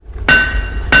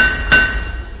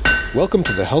Welcome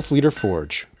to the Health Leader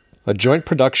Forge, a joint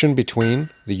production between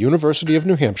the University of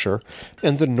New Hampshire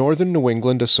and the Northern New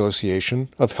England Association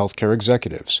of Healthcare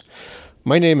Executives.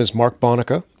 My name is Mark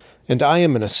Bonica, and I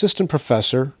am an assistant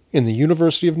professor in the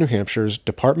University of New Hampshire's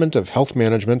Department of Health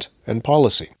Management and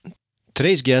Policy.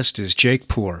 Today's guest is Jake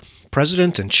Poore,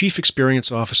 President and Chief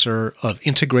Experience Officer of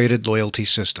Integrated Loyalty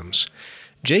Systems.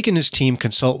 Jake and his team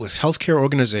consult with healthcare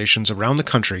organizations around the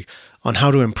country on how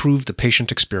to improve the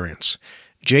patient experience.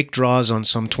 Jake draws on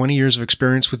some 20 years of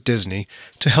experience with Disney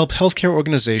to help healthcare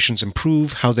organizations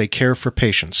improve how they care for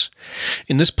patients.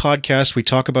 In this podcast, we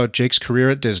talk about Jake's career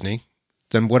at Disney,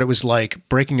 then what it was like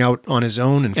breaking out on his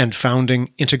own and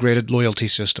founding Integrated Loyalty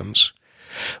Systems.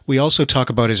 We also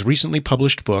talk about his recently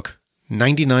published book,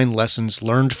 99 Lessons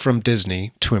Learned from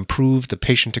Disney to Improve the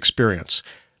Patient Experience,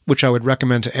 which I would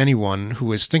recommend to anyone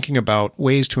who is thinking about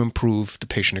ways to improve the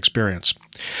patient experience.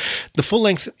 The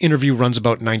full-length interview runs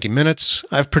about 90 minutes.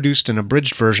 I've produced an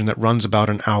abridged version that runs about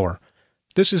an hour.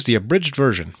 This is the abridged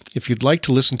version. If you'd like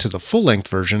to listen to the full-length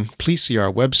version, please see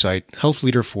our website,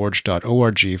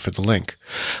 healthleaderforge.org, for the link.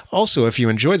 Also, if you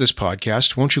enjoy this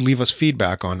podcast, won't you leave us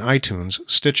feedback on iTunes,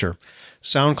 Stitcher,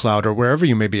 SoundCloud, or wherever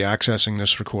you may be accessing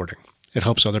this recording? It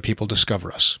helps other people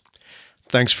discover us.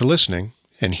 Thanks for listening,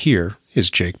 and here is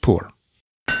Jake Poore.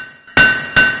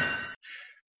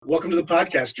 Welcome to the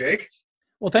podcast, Jake.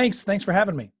 Well, thanks. Thanks for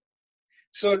having me.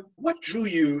 So what drew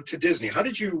you to Disney? How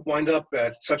did you wind up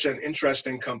at such an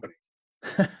interesting company?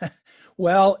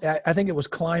 Well, I think it was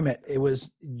climate. It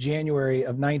was January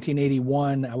of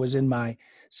 1981. I was in my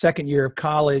second year of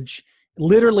college,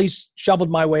 literally shoveled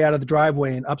my way out of the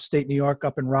driveway in upstate New York,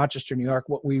 up in Rochester, New York,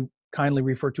 what we kindly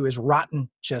refer to as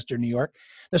Rottenchester, New York.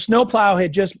 The snowplow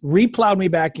had just replowed me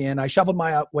back in. I shoveled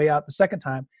my way out the second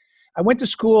time. I went to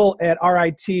school at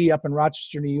RIT up in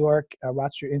Rochester, New York,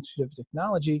 Rochester Institute of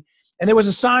Technology, and there was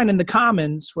a sign in the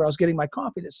Commons where I was getting my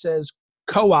coffee that says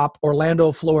Co-op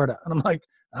Orlando, Florida. And I'm like,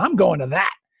 I'm going to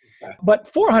that. Okay. But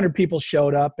 400 people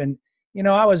showed up, and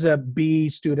I was a B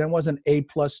student, I wasn't an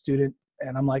A+ student,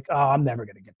 and I'm like, oh, I'm never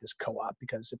going to get this co-op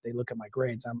because if they look at my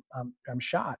grades, I'm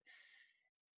shot.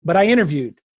 But I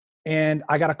interviewed, and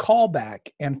I got a call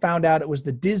back and found out it was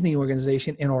the Disney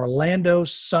organization in Orlando,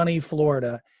 sunny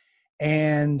Florida.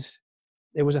 And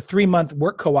it was a 3-month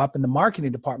work co-op in the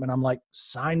marketing department. I'm like,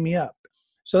 sign me up.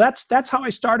 So that's how I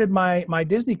started my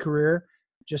Disney career,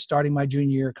 just starting my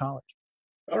junior year of college.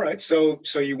 All right. So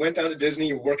you went down to Disney,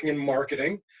 you were working in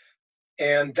marketing,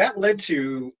 and that led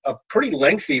to a pretty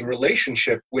lengthy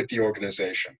relationship with the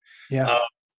organization. Yeah.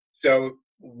 So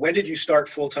when did you start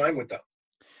full-time with them?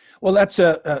 Well, that's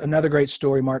another great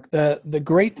story, Mark. The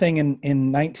great thing in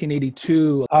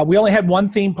 1982, we only had one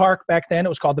theme park back then. It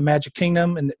was called the Magic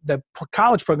Kingdom, and the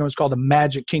college program was called the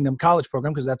Magic Kingdom College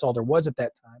Program because that's all there was at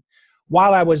that time.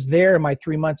 While I was there in my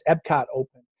 3 months, Epcot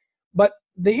opened. But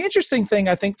the interesting thing,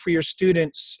 I think, for your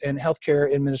students in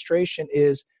healthcare administration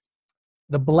is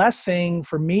the blessing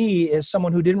for me is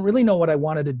someone who didn't really know what I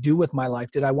wanted to do with my life.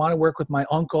 Did I want to work with my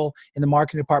uncle in the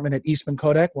marketing department at Eastman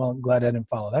Kodak? Well, I'm glad I didn't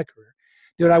follow that career.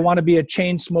 Did I want to be a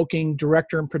chain-smoking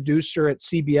director and producer at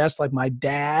CBS like my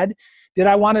dad? Did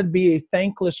I want to be a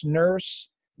thankless nurse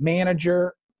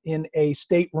manager in a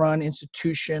state-run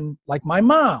institution like my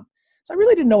mom? So I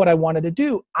really didn't know what I wanted to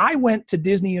do. I went to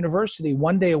Disney University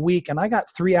one day a week, and I got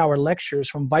 3-hour lectures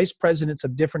from vice presidents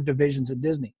of different divisions at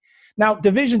Disney. Now,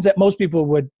 divisions that most people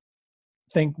would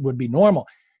think would be normal,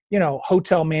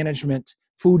 hotel management,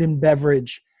 food and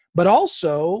beverage. But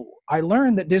also, I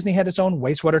learned that Disney had its own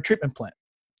wastewater treatment plant.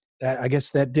 I guess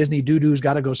that Disney doo-doo's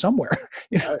got to go somewhere.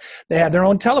 They had their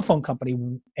own telephone company.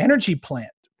 Energy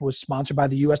plant was sponsored by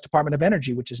the U.S. Department of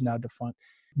Energy, which is now defunct.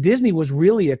 Disney was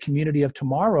really a community of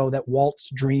tomorrow that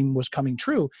Walt's dream was coming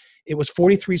true. It was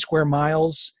 43 square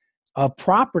miles of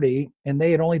property, and they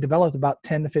had only developed about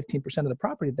 10 to 15% of the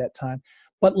property at that time.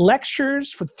 But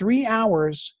lectures for 3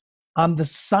 hours on the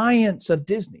science of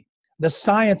Disney, the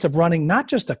science of running not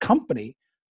just a company,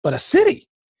 but a city.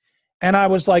 And I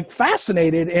was like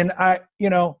fascinated. And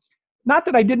not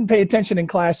that I didn't pay attention in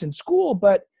class in school,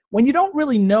 but when you don't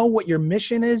really know what your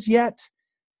mission is yet,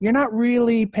 you're not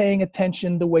really paying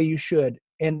attention the way you should.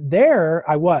 And there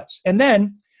I was. And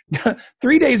then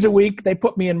 3 days a week, they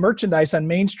put me in merchandise on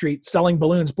Main Street selling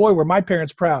balloons. Boy, were my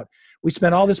parents proud. We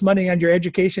spent all this money on your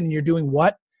education, and you're doing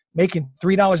what? Making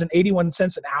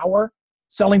 $3.81 an hour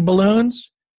selling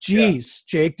balloons? Geez,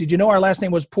 yeah. Jake, did you know our last name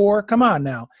was Poore? Come on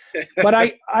now. But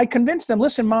I convinced them,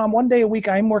 listen, Mom, one day a week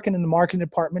I'm working in the marketing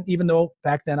department, even though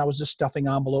back then I was just stuffing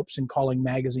envelopes and calling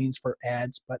magazines for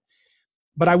ads.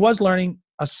 But I was learning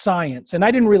a science, and I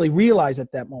didn't really realize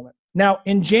at that moment. Now,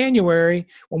 in January,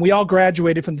 when we all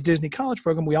graduated from the Disney College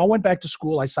program, we all went back to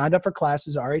school. I signed up for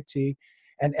classes, RIT,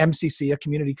 and MCC, a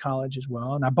community college as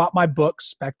well. And I bought my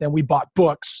books. Back then, we bought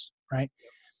books, right?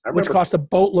 Which cost a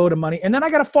boatload of money. And then I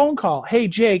got a phone call. Hey,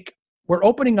 Jake, we're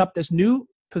opening up this new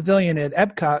pavilion at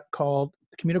Epcot called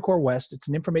Communicore West. It's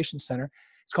an information center.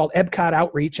 It's called Epcot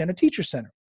Outreach and a Teacher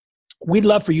Center. We'd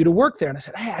love for you to work there. And I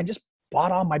said, hey, I just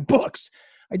bought all my books.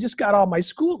 I just got all my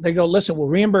school. They go, listen, we'll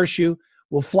reimburse you.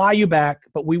 We'll fly you back,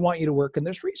 but we want you to work in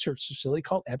this research facility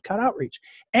called Epcot Outreach.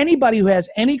 Anybody who has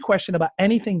any question about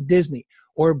anything Disney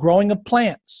or growing of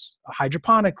plants,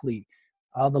 hydroponically,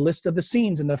 the list of the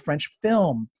scenes in the French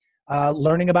film,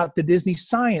 learning about the Disney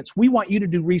science, we want you to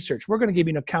do research. We're going to give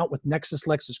you an account with Nexus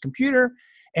Lexus Computer,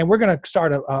 and we're going to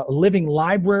start a living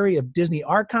library of Disney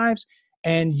archives,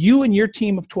 and you and your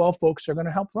team of 12 folks are going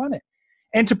to help run it.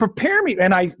 And to prepare me,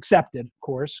 and I accepted, of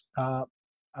course,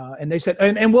 and they said,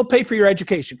 and we'll pay for your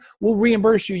education. We'll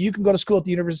reimburse you. You can go to school at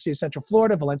the University of Central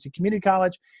Florida, Valencia Community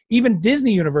College, even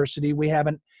Disney University. We have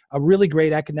a really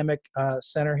great academic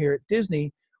center here at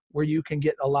Disney where you can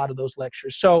get a lot of those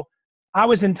lectures. So I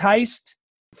was enticed.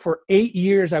 For 8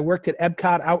 years, I worked at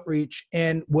Epcot Outreach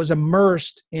and was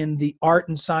immersed in the art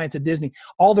and science of Disney.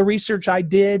 All the research I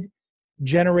did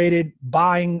generated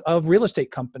buying of real estate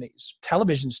companies,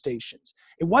 television stations.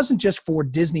 It wasn't just for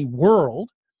Disney World.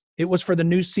 It was for the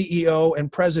new CEO and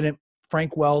president,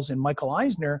 Frank Wells and Michael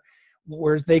Eisner,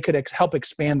 where they could help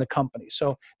expand the company.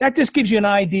 So that just gives you an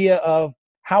idea of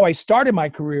how I started my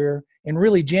career. And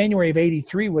really, January of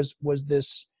 '83 was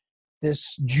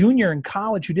this junior in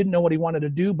college who didn't know what he wanted to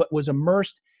do, but was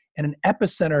immersed in an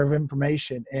epicenter of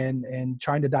information, and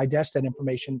trying to digest that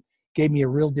information gave me a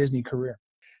real Disney career.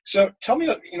 So tell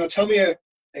me,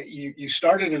 you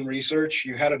started in research.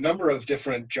 You had a number of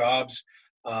different jobs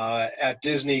at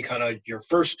Disney, kind of your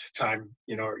first time,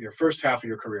 your first half of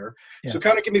your career. Yeah. So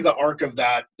kind of give me the arc of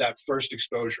that first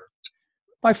exposure.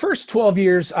 My first 12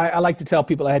 years, I like to tell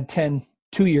people I had 10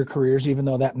 two-year careers, even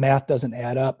though that math doesn't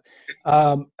add up.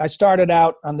 I started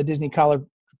out on the Disney College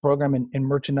program in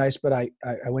merchandise, but I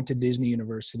went to Disney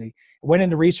University. I went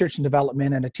into research and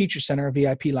development and a teacher center, a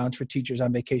VIP lounge for teachers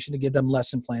on vacation, to give them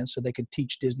lesson plans so they could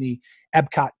teach Disney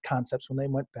Epcot concepts when they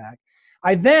went back.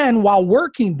 I then, while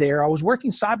working there, I was working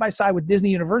side by side with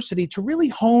Disney University to really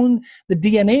hone the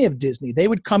DNA of Disney. They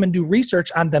would come and do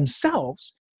research on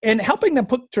themselves, and helping them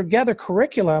put together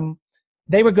curriculum.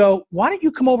 They would go, why don't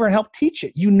you come over and help teach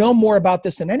it? You know more about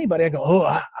this than anybody. I go,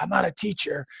 I'm not a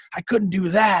teacher. I couldn't do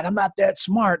that. I'm not that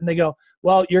smart. And they go,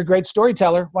 well, you're a great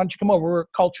storyteller. Why don't you come over? We're a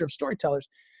culture of storytellers.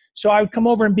 So I would come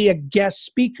over and be a guest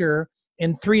speaker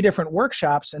in 3 different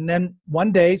workshops. And then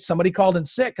one day somebody called in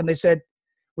sick and they said,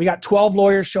 we got 12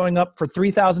 lawyers showing up for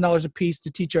 $3,000 a piece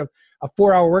to teach a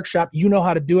 4-hour workshop. You know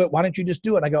how to do it. Why don't you just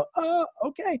do it? And I go, oh,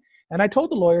 okay. And I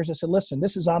told the lawyers, I said, listen,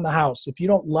 this is on the house. If you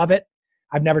don't love it,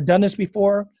 I've never done this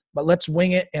before, but let's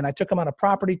wing it. And I took them on a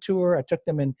property tour. I took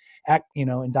them in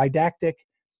didactic,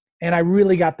 and I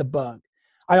really got the bug.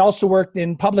 I also worked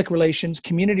in public relations,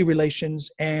 community relations,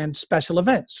 and special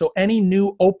events. So any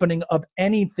new opening of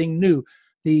anything new,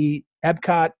 the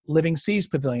Epcot Living Seas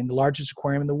Pavilion, the largest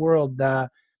aquarium in the world,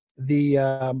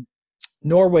 the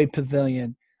Norway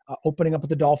Pavilion, opening up at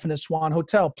the Dolphin and Swan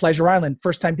Hotel, Pleasure Island,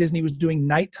 first time Disney was doing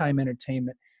nighttime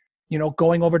entertainment.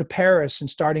 Going over to Paris and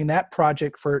starting that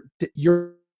project for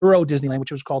Euro Disneyland,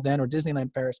 which was called then, or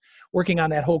Disneyland Paris, working on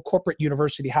that whole corporate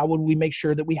university. How would we make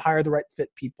sure that we hire the right fit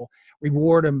people,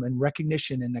 reward them, and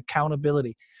recognition and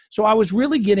accountability? So I was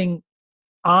really getting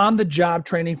on-the-job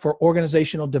training for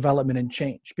organizational development and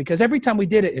change, because every time we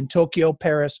did it in Tokyo,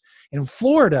 Paris, and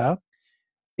Florida,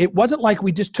 it wasn't like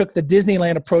we just took the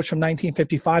Disneyland approach from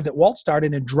 1955 that Walt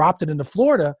started and dropped it into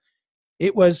Florida.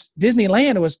 It was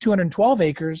Disneyland, it was 212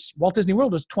 acres. Walt Disney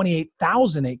World was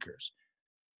 28,000 acres.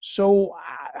 So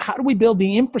how do we build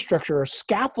the infrastructure or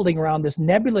scaffolding around this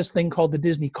nebulous thing called the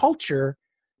Disney culture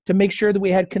to make sure that we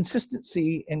had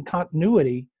consistency and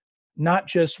continuity, not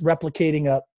just replicating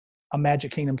a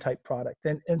Magic Kingdom type product?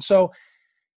 And so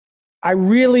I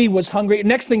really was hungry.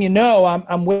 Next thing you know,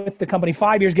 I'm with the company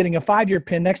 5 years, getting a 5-year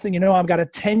pin. Next thing you know, I've got a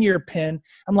 10-year pin.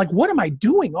 I'm like, what am I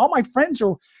doing? All my friends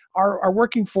are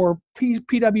working for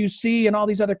PwC and all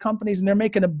these other companies, and they're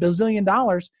making $1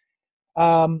 bazillion.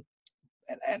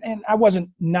 And I wasn't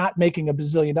not making $1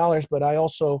 bazillion, but I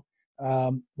also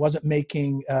wasn't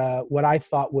making what I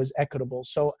thought was equitable.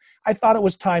 So I thought it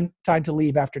was time to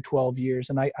leave after 12 years.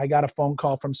 And I got a phone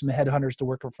call from some headhunters to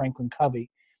work for Franklin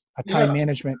Covey, a time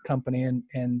management company.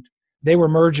 And they were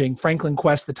merging Franklin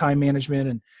Quest, the time management,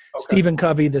 and Stephen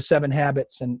Covey, the 7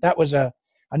 Habits. And that was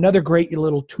another great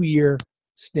little 2-year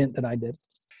stint that I did.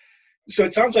 So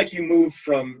it sounds like you moved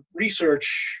from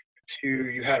research to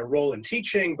you had a role in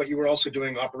teaching, but you were also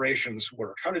doing operations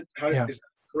work. Yeah. Is that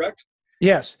correct?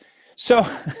 Yes. So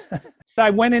I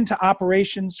went into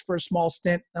operations for a small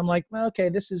stint. I'm like, well, okay,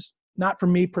 this is not for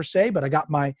me per se, but I got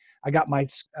my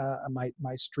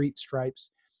street stripes.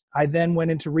 I then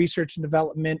went into research and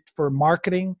development for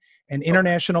marketing and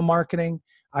international marketing.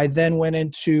 I then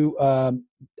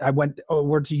I went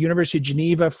over to University of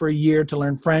Geneva for a year to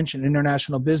learn French and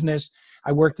international business.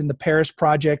 I worked in the Paris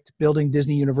project, building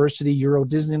Disney University, Euro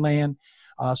Disneyland,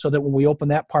 so that when we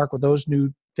opened that park with those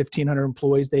new 1,500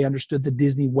 employees, they understood the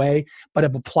Disney way, but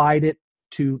have applied it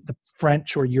to the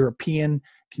French or European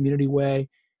community way.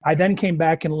 I then came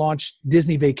back and launched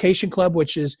Disney Vacation Club,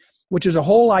 which is a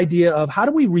whole idea of how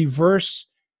do we reverse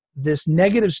this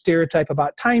negative stereotype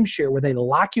about timeshare where they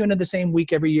lock you into the same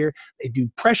week every year. They do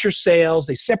pressure sales.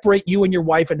 They separate you and your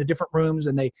wife into different rooms,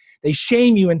 and they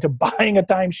shame you into buying a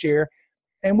timeshare.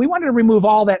 And we wanted to remove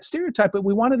all that stereotype, but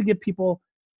we wanted to give people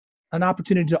an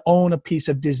opportunity to own a piece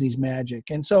of Disney's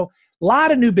magic. And so a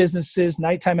lot of new businesses,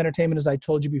 nighttime entertainment, as I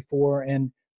told you before.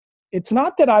 And it's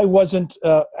not that I was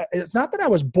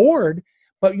bored,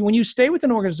 but when you stay with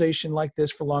an organization like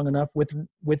this for long enough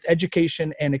with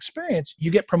education and experience, you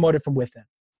get promoted from within.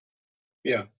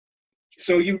 Yeah.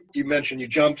 So you mentioned you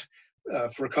jumped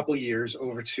for a couple of years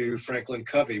over to Franklin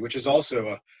Covey, which is also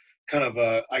a kind of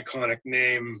a iconic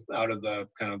name out of the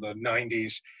kind of the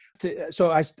 90s. So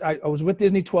I was with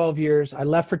Disney 12 years. I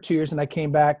left for 2 years and I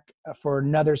came back for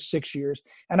another 6 years.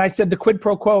 And I said, the quid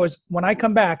pro quo is when I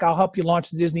come back, I'll help you launch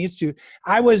the Disney Institute.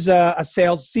 I was a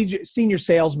senior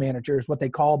sales manager is what they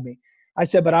called me. I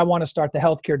said, but I want to start the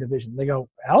healthcare division. They go,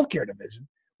 healthcare division?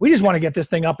 We just want to get this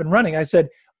thing up and running. I said,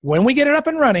 when we get it up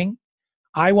and running,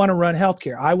 I want to run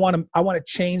healthcare. I want to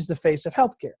change the face of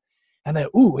healthcare. And they,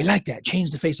 ooh, we like that. Change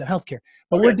the face of healthcare.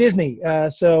 But okay, we're Disney.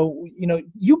 So,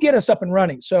 you get us up and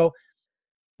running. So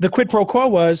the quid pro quo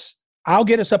was, I'll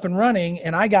get us up and running.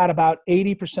 And I got about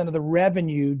 80% of the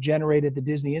revenue generated at the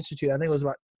Disney Institute. I think it was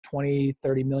about $20,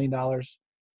 $30 million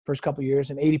first couple of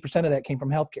years. And 80% of that came from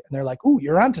healthcare. And they're like, ooh,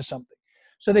 you're onto something.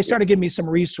 So they started giving me some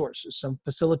resources, some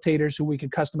facilitators who we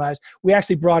could customize. We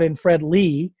actually brought in Fred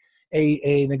Lee,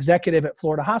 an executive at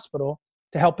Florida Hospital,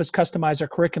 to help us customize our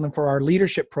curriculum for our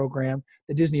leadership program,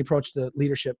 the Disney Approach to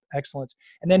Leadership Excellence.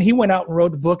 And then he went out and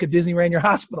wrote the book, A Disney Ran Your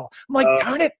Hospital. I'm like,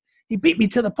 darn it, he beat me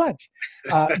to the punch.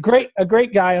 A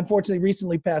great guy, unfortunately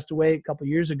recently passed away a couple of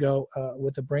years ago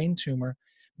with a brain tumor.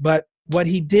 But what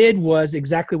he did was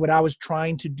exactly what I was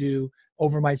trying to do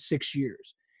over my 6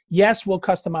 years. Yes, we'll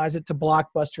customize it to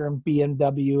Blockbuster and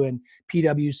BMW and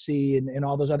PwC and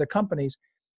all those other companies.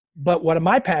 But what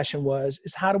my passion was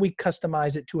is how do we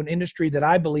customize it to an industry that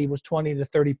I believe was 20 to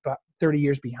 30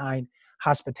 years behind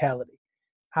hospitality?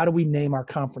 How do we name our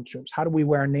conference rooms? How do we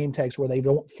wear our name tags where they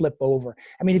don't flip over?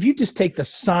 I mean, if you just take the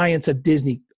science of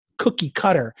Disney cookie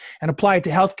cutter and apply it to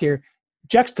healthcare,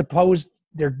 juxtapose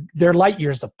their light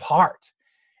years apart.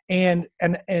 And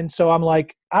so I'm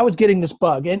like, I was getting this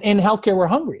bug. And in healthcare, we're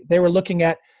hungry. They were looking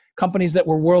at companies that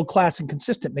were world-class and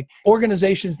consistent,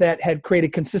 organizations that had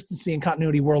created consistency and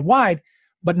continuity worldwide,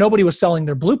 but nobody was selling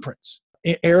their blueprints.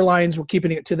 Airlines were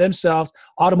keeping it to themselves.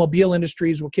 Automobile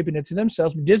industries were keeping it to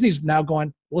themselves. But Disney's now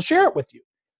going, we'll share it with you.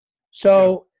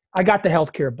 So I got the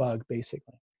healthcare bug,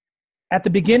 basically. At the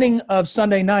beginning of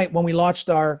Sunday night, when we launched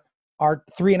our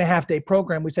 3.5-day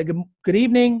program, we said, good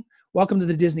evening. Welcome to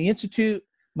the Disney Institute.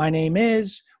 My name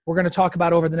is, we're going to talk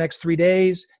about over the next 3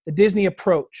 days, the Disney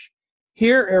Approach.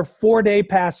 Here are 4-day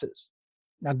passes.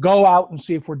 Now go out and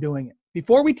see if we're doing it.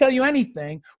 Before we tell you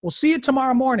anything, we'll see you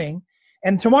tomorrow morning.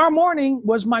 And tomorrow morning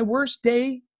was my worst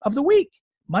day of the week.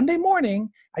 Monday morning,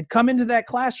 I'd come into that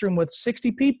classroom with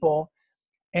 60 people,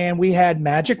 and we had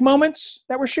magic moments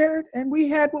that were shared, and we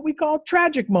had what we call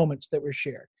tragic moments that were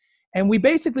shared. And we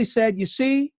basically said, you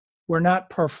see, we're not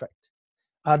perfect.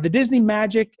 The Disney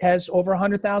Magic has over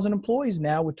 100,000 employees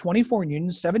now with 24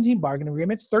 unions, 17 bargaining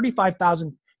agreements,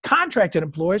 35,000 contracted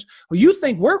employees who you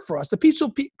think work for us. The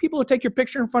people who take your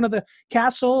picture in front of the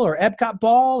castle or Epcot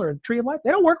Ball or Tree of Life,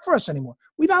 they don't work for us anymore.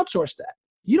 We've outsourced that.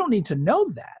 You don't need to know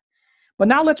that. But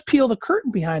now let's peel the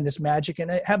curtain behind this magic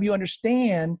and have you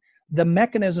understand the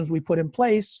mechanisms we put in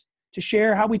place to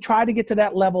share how we try to get to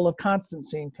that level of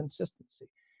constancy and consistency.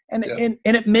 And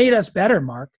it made us better,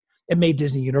 Mark. It made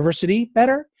Disney University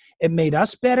better. It made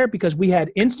us better because we had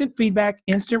instant feedback,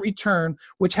 instant return,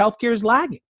 which healthcare is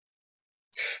lagging.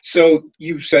 So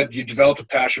you said you developed a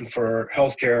passion for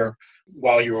healthcare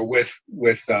while you were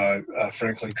with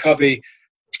Franklin Covey,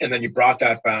 and then you brought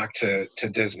that back to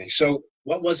Disney. So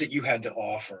what was it you had to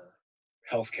offer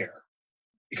healthcare?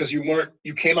 Because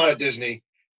you came out of Disney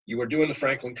You were doing the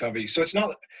Franklin Covey. So it's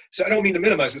not, so I don't mean to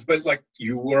minimize this, but like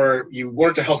you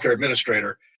weren't a healthcare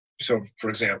administrator. So for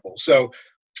example, so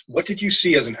what did you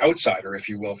see as an outsider, if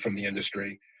you will, from the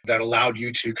industry that allowed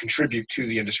you to contribute to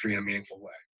the industry in a meaningful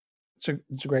way?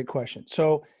 It's a great question.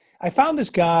 So I found this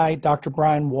guy, Dr.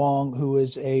 Brian Wong, who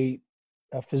is a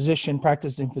physician,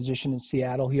 practicing physician in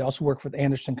Seattle. He also worked with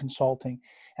Anderson Consulting.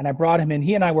 And I brought him in.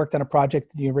 He and I worked on a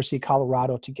project at the University of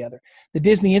Colorado together. The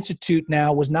Disney Institute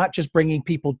now was not just bringing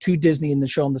people to Disney and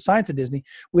show them the science of Disney.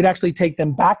 We'd actually take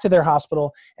them back to their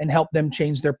hospital and help them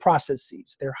change their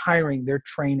processes, their hiring, their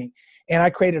training. And I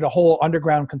created a whole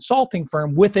underground consulting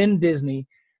firm within Disney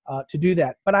to do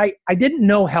that. But I didn't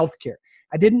know healthcare.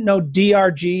 I didn't know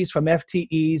DRGs from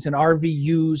FTEs and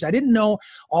RVUs. I didn't know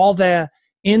all the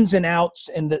ins and outs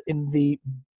in the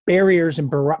barriers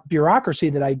and bureaucracy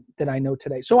that I know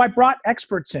today. So I brought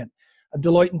experts in.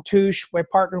 Deloitte & Touche, I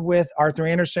partnered with. Arthur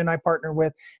Anderson, I partnered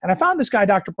with. And I found this guy,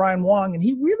 Dr. Brian Wong, and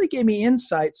he really gave me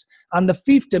insights on the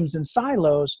fiefdoms and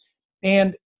silos.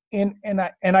 And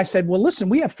I said, well, listen,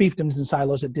 we have fiefdoms and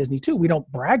silos at Disney too. We don't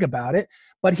brag about it,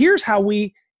 but here's how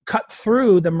we cut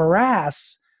through the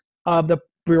morass of the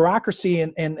bureaucracy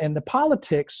and the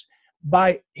politics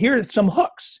by here are some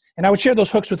hooks. And I would share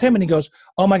those hooks with him and he goes,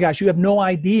 oh my gosh, you have no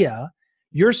idea.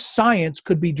 Your science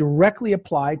could be directly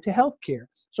applied to healthcare.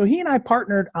 So he and I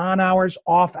partnered on hours,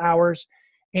 off hours.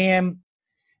 And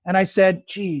I said,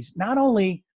 geez, not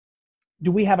only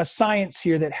do we have a science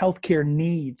here that healthcare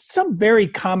needs, some very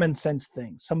common sense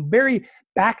things, some very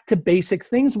back to basic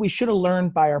things we should have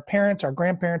learned by our parents, our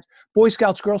grandparents, Boy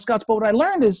Scouts, Girl Scouts. But what I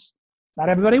learned is not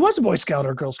everybody was a Boy Scout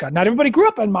or Girl Scout. Not everybody grew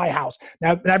up in my house.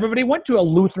 Not everybody went to a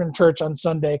Lutheran church on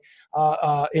Sunday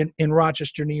in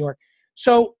Rochester, New York.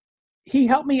 So he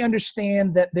helped me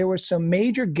understand that there were some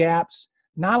major gaps,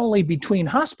 not only between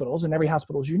hospitals, and every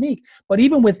hospital is unique, but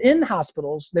even within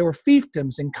hospitals, there were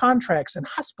fiefdoms and contracts and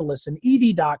hospitalists and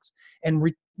ED docs and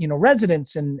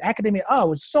residents and academia. Oh, it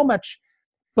was so much.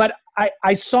 But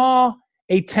I saw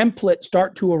a template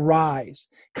start to arise.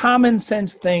 Common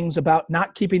sense things about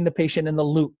not keeping the patient in the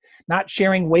loop, not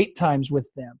sharing wait times with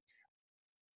them.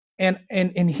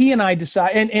 And he and I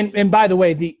decided, and by the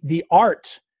way, the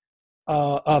art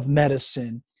of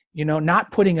medicine,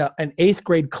 not putting an 8th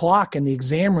grade clock in the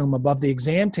exam room above the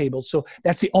exam table. So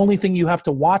that's the only thing you have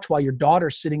to watch while your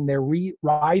daughter's sitting there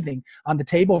writhing on the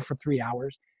table for 3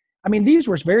 hours. I mean, these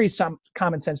were very some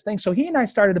common sense things. So he and I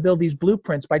started to build these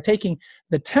blueprints by taking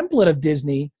the template of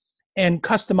Disney and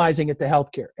customizing it to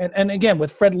healthcare. And again,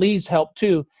 with Fred Lee's help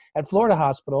too at Florida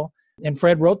Hospital. And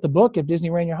Fred wrote the book, If Disney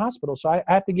Ran Your Hospital. So I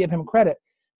have to give him credit.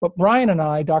 But Brian and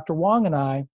I, Dr. Wong and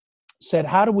I, said,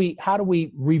 how do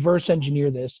we reverse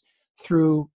engineer this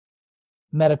through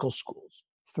medical schools,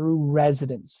 through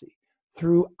residency,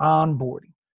 through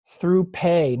onboarding, through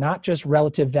pay, not just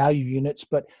relative value units,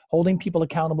 but holding people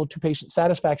accountable to patient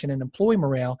satisfaction and employee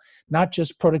morale, not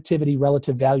just productivity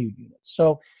relative value units.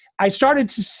 So I started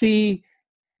to see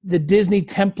the Disney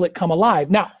template come alive.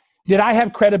 Now, did I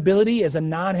have credibility as a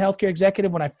non-healthcare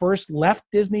executive when I first left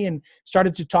Disney and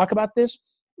started to talk about this?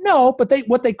 No, but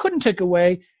what they couldn't take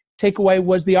away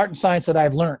was the art and science that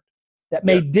I've learned that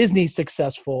made Disney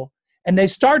successful. And they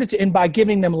started to, and by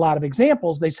giving them a lot of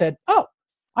examples, they said, oh,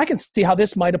 I can see how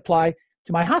this might apply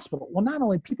to my hospital. Well, not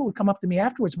only people would come up to me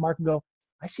afterwards, Mark, and go,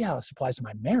 I see how this applies to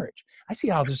my marriage. I see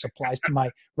how this applies to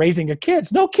my raising of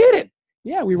kids. No kidding.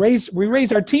 Yeah, we raise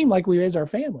our team like we raise our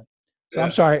family. So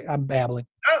I'm sorry, I'm babbling.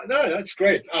 No, that's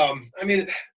great. I mean,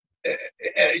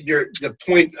 the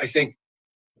point I think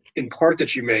in part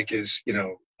that you make is,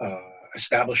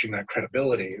 establishing that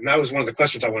credibility. And that was one of the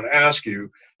questions I wanted to ask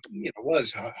you,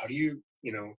 was how do you,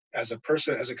 as a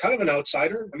person, as a kind of an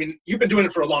outsider, I mean, you've been doing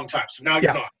it for a long time, so now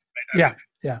you're not. Right?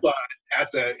 Yeah. But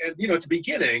at the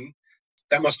beginning,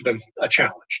 that must have been a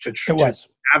challenge to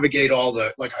navigate all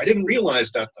the, like, I didn't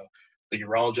realize that the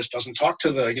urologist doesn't talk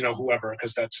to the, whoever,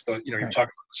 because that's the, you're talking about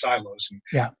the silos.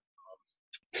 And,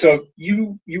 so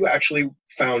you actually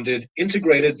founded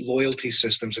Integrated Loyalty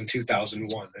Systems in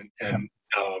 2001, and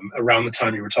around the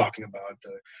time you were talking about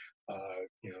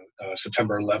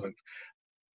September 11th.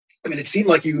 I mean, it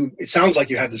sounds like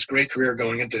you had this great career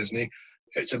going at Disney.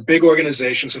 It's a big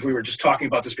organization. So we were just talking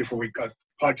about this before we got the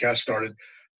podcast started.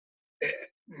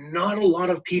 Not a lot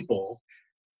of people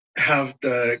have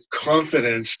the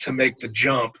confidence to make the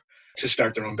jump to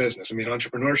start their own business. I mean,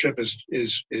 entrepreneurship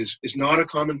is not a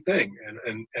common thing,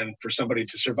 and for somebody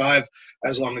to survive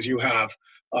as long as you have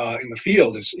in the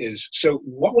field is. So,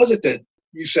 what was it that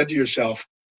you said to yourself,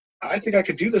 I think I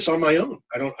could do this on my own.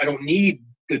 I don't need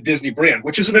the Disney brand,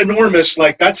 which is an enormous,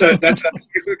 that's a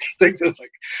huge thing. That's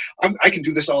like, I can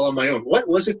do this all on my own. What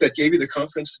was it that gave you the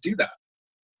confidence to do that?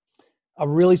 a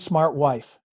really smart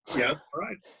wife. Yeah, all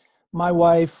right. My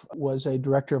wife was a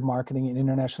director of marketing and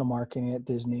international marketing at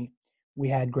Disney. We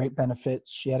had great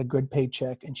benefits. She had a good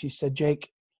paycheck. And she said, Jake,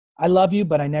 I love you,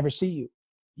 but I never see you.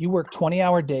 You work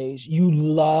 20-hour days. You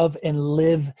love and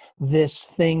live this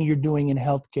thing you're doing in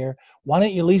healthcare. Why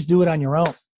don't you at least do it on your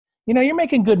own? You know, you're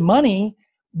making good money,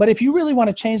 but if you really want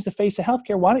to change the face of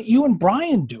healthcare, why don't you and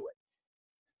Brian do it?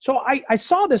 So I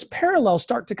saw this parallel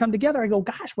start to come together. I go,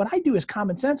 gosh, what I do is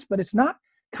common sense, but it's not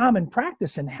common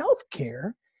practice in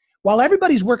healthcare. While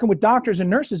everybody's working with doctors and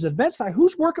nurses at bedside,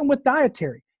 who's working with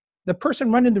dietary? The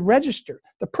person running the register,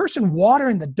 the person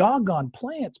watering the doggone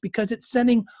plants, because it's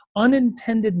sending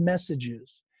unintended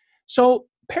messages. So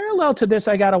parallel to this,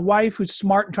 I got a wife who's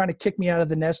smart and trying to kick me out of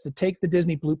the nest to take the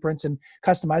Disney blueprints and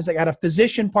customize. I got a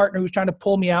physician partner who's trying to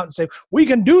pull me out and say, we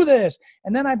can do this.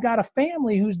 And then I've got a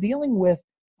family who's dealing with,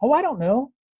 I don't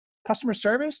know, customer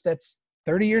service that's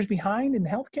 30 years behind in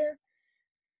healthcare.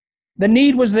 The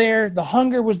need was there. The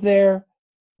hunger was there.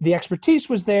 The expertise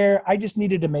was there. I just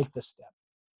needed to make the step.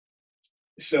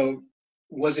 So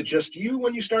was it just you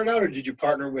when you started out, or did you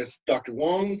partner with Dr.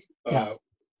 Wong? Yeah.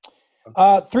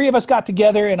 Three of us got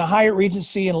together in a Hyatt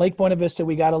Regency in Lake Buena Vista.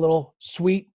 We got a little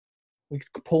suite. We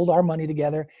pulled our money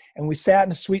together, and we sat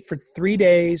in a suite for 3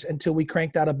 days until we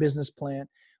cranked out a business plan.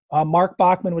 Mark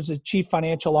Bachman was the chief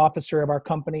financial officer of our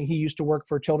company. He used to work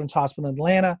for Children's Hospital in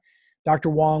Atlanta.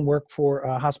 Dr. Wong worked for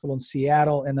a hospital in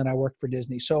Seattle, and then I worked for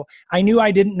Disney. So I knew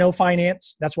I didn't know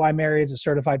finance. That's why I married as a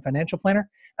certified financial planner.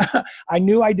 I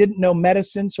knew I didn't know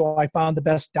medicine, so I found the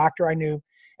best doctor I knew.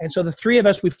 And so the three of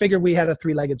us, we figured we had a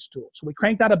three-legged stool. So we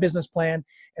cranked out a business plan,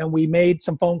 and we made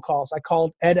some phone calls. I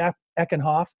called Ed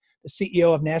Eckenhoff, the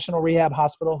CEO of National Rehab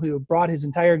Hospital, who brought his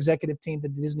entire executive team to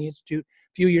the Disney Institute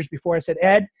a few years before. I said,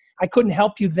 Ed, I couldn't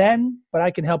help you then, but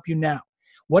I can help you now.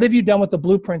 What have you done with the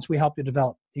blueprints we helped you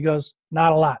develop? He goes,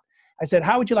 not a lot. I said,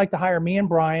 how would you like to hire me and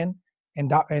Brian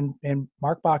and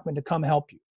Mark Bachman to come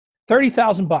help you?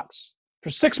 $30,000 for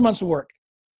 6 months of work.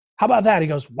 How about that? He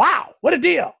goes, wow, what a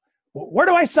deal. Where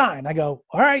do I sign? I go,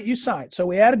 all right, you sign. So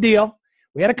we had a deal.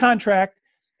 We had a contract,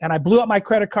 and I blew up my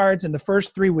credit cards in the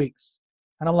first 3 weeks.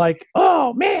 And I'm like,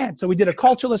 oh, man. So we did a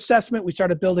cultural assessment. We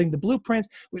started building the blueprints.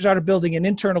 We started building an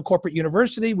internal corporate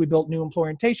university. We built new employer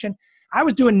orientation. I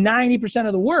was doing 90%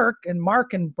 of the work, and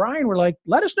Mark and Brian were like,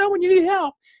 let us know when you need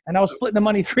help. And I was splitting the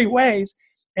money 3 ways,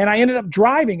 and I ended up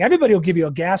driving. Everybody will give you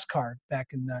a gas card back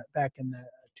in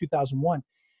 2001.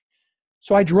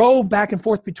 So I drove back and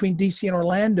forth between DC and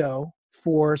Orlando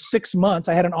for 6 months.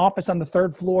 I had an office on the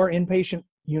 3rd floor inpatient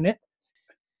unit,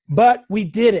 but we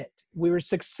did it. We were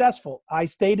successful. I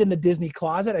stayed in the Disney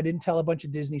closet. I didn't tell a bunch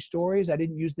of Disney stories. I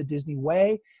didn't use the Disney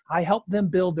way. I helped them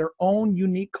build their own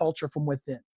unique culture from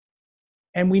within.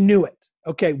 And we knew it.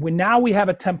 Okay, now we have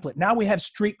a template. Now we have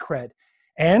street cred.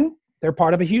 And they're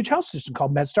part of a huge health system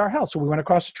called MedStar Health. So we went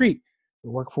across the street. We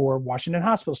work for Washington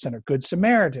Hospital Center, Good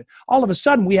Samaritan. All of a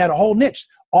sudden, we had a whole niche.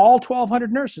 All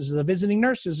 1,200 nurses of the Visiting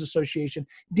Nurses Association,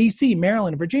 DC,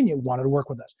 Maryland, and Virginia wanted to work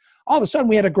with us. All of a sudden,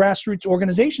 we had a grassroots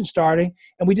organization starting,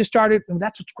 and we just started, and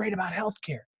that's what's great about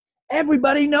healthcare.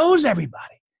 Everybody knows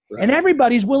everybody. Right. And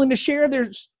everybody's willing to share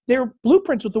their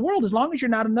blueprints with the world. As long as you're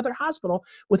not another hospital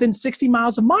within 60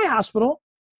 miles of my hospital,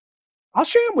 I'll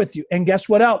share them with you. And guess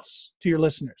what else, to your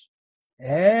listeners?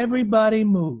 Everybody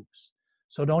moves.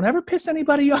 So don't ever piss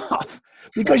anybody off,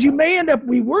 because you may end up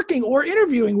reworking or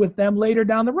interviewing with them later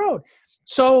down the road.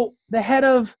 So the head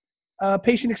of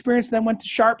patient experience then went to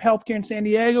Sharp Healthcare in San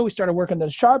Diego. We started working the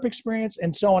Sharp experience,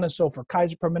 and so on and so forth.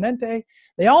 Kaiser Permanente.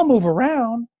 They all move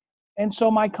around. And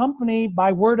so my company,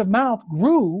 by word of mouth,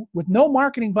 grew with no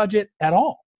marketing budget at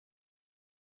all.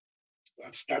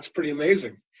 That's pretty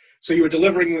amazing. So you were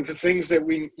delivering the things that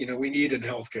we need in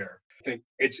healthcare. I think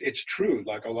it's true.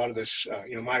 Like a lot of this,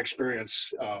 my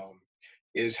experience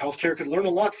is healthcare could learn a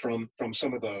lot from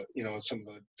some of the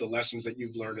lessons that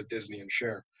you've learned at Disney and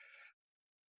share.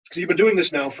 So you've been doing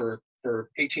this now for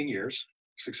 18 years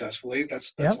successfully.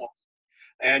 That's awesome.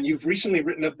 And you've recently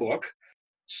written a book.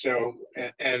 So,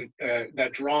 that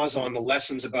draws on the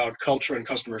lessons about culture and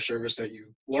customer service that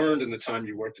you learned in the time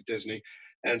you worked at Disney.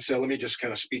 And so let me just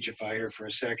kind of speechify here for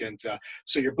a second.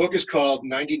 So your book is called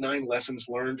 99 Lessons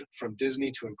Learned from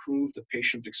Disney to Improve the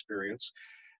Patient Experience.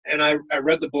 And I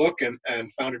read the book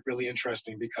and found it really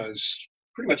interesting, because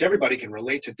pretty much everybody can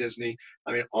relate to Disney.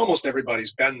 I mean, almost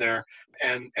everybody's been there.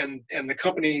 And the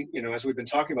company, as we've been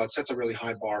talking about, sets a really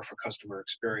high bar for customer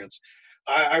experience.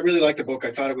 I really liked the book.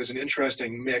 I thought it was an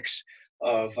interesting mix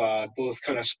of both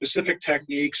kind of specific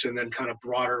techniques and then kind of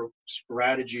broader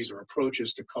strategies or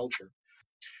approaches to culture.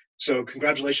 So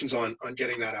congratulations on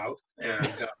getting that out.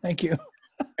 And Thank you.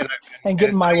 And, and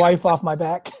getting my wife off my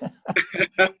back.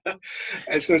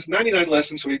 and so it's 99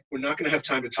 lessons. So we're not going to have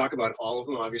time to talk about all of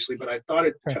them, obviously, but I thought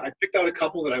I picked out a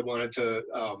couple that I wanted to,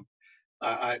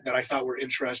 that I thought were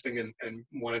interesting and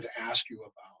wanted to ask you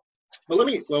about. But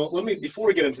let me, before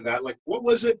we get into that, like, what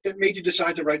was it that made you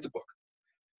decide to write the book?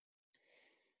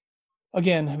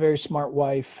 Again, a very smart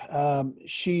wife. I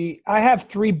have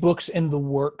 3 books in the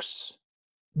works.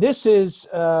 This is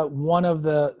one of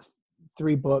the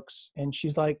 3 books. And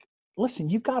she's like, listen,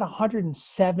 you've got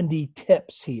 170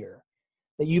 tips here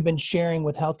that you've been sharing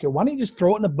with healthcare. Why don't you just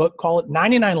throw it in a book, call it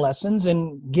 99 lessons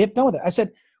and give done with it? I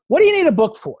said, what do you need a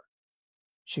book for?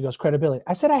 She goes, credibility.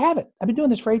 I said, I have it. I've been doing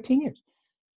this for 18 years.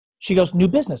 She goes, new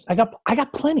business. I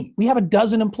got plenty. We have a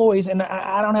dozen employees and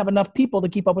I don't have enough people to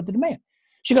keep up with the demand.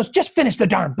 She goes, just finish the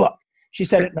darn book. She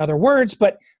said it in other words,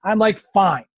 but I'm like,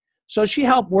 fine. So she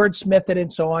helped wordsmith it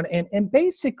and so on. And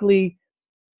basically,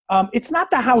 it's not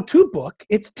the how-to book.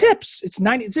 It's tips.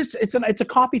 It's a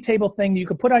coffee table thing you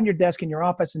can put on your desk in your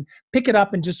office and pick it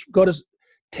up and just go to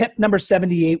tip number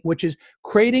 78, which is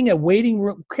creating a waiting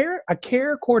room, a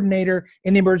care coordinator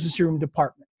in the emergency room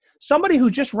department. Somebody who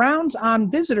just rounds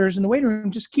on visitors in the waiting room,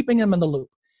 just keeping them in the loop.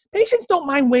 Patients don't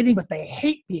mind waiting, but they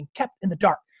hate being kept in the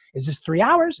dark. Is this 3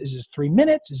 hours? Is this 3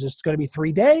 minutes? Is this going to be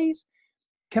 3 days?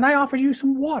 Can I offer you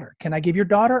some water? Can I give your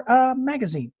daughter a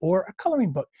magazine or a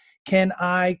coloring book? Can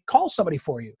I call somebody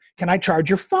for you? Can I charge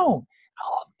your phone?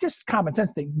 Oh, just common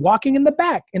sense thing. Walking in the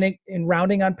back and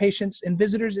rounding on patients and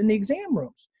visitors in the exam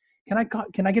rooms. Can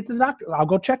I get to the doctor? I'll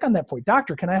go check on that for you.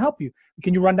 Doctor, can I help you?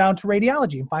 Can you run down to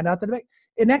radiology and find out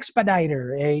an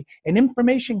expediter, an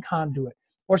information conduit,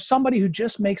 or somebody who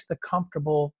just makes the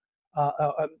comfortable,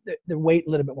 the wait a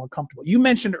little bit more comfortable. You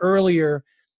mentioned earlier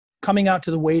coming out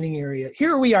to the waiting area.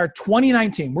 Here we are,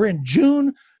 2019. We're in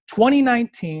June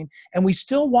 2019, and we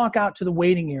still walk out to the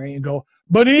waiting area and go,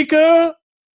 Bonica,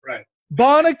 right,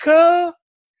 Bonica,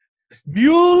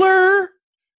 Bueller,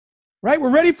 right?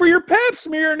 We're ready for your pap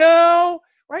smear now,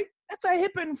 right? That's a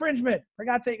HIPAA infringement, for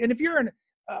God's sake. And if you're in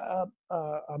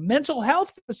a mental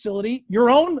health facility, your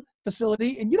own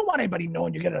facility, and you don't want anybody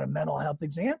knowing you're getting a mental health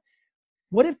exam,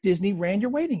 what if Disney ran your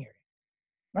waiting area,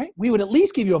 right? We would at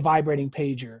least give you a vibrating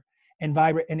pager and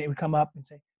vibrate, and it would come up and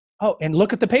say, oh, and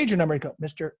look at the pager number and go,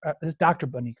 this is Dr.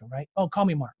 Bonica, right? Oh, call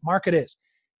me Mark. Mark it is.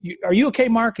 Are you okay,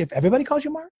 Mark, if everybody calls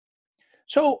you Mark?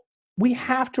 So we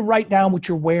have to write down what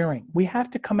you're wearing. We have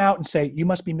to come out and say, you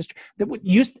must be Mr.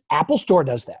 Apple Store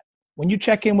does that. When you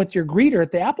check in with your greeter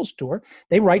at the Apple Store,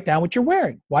 they write down what you're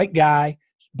wearing. White guy,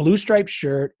 blue striped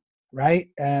shirt, right?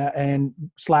 And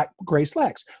gray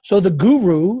slacks. So the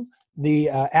guru, the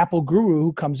Apple guru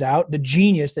who comes out, the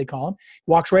genius they call him,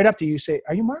 walks right up to you, say,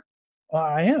 are you Mark?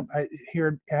 I am. I hear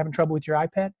you're having trouble with your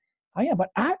iPad. I am. But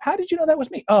how did you know that was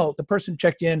me? Oh, the person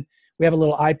checked in. We have a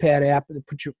little iPad app that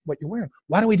puts what you're wearing.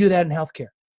 Why don't we do that in healthcare?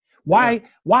 Why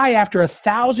after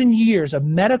 1,000 years of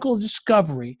medical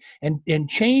discovery and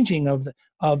changing of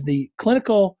the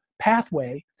clinical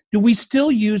pathway, do we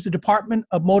still use the Department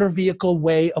of Motor Vehicle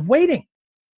way of waiting?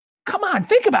 Come on,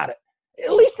 think about it.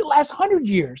 At least the last 100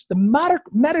 years, the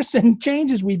medicine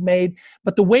changes we've made,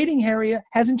 but the waiting area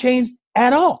hasn't changed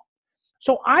at all.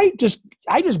 So I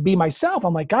just be myself.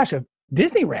 I'm like, gosh, if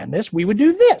Disney ran this, we would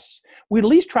do this. We'd at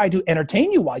least try to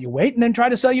entertain you while you wait and then try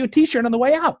to sell you a T-shirt on the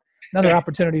way out. Another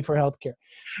opportunity for healthcare.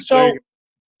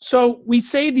 So we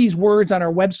say these words on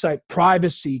our website: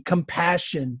 privacy,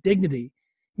 compassion, dignity.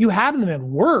 You have them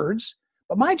in words,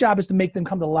 but my job is to make them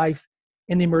come to life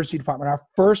in the emergency department. Our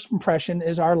first impression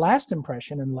is our last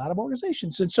impression in a lot of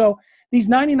organizations. And so these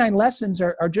 99 lessons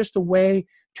are just a way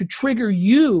to trigger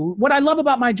you. What I love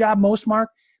about my job most, Mark,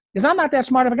 is I'm not that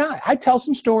smart of a guy. I tell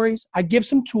some stories, I give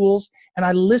some tools, and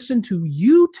I listen to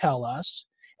you tell us.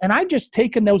 And I've just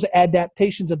taken those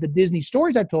adaptations of the Disney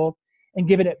stories I told and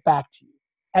given it back to you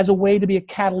as a way to be a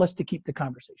catalyst to keep the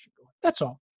conversation going. That's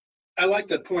all. I like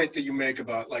the point that you make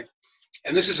about, like,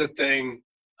 and this is a thing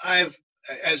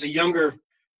as a younger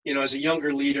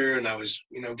leader, and I was,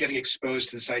 getting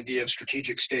exposed to this idea of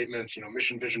strategic statements,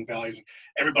 mission, vision, values.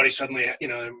 Everybody suddenly,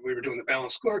 we were doing the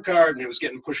balanced scorecard and it was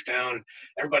getting pushed down and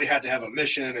everybody had to have a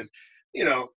mission and,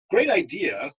 great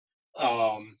idea.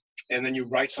 And then you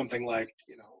write something like,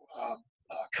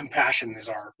 compassion is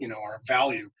our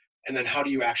value. And then how do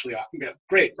you actually,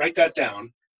 great, write that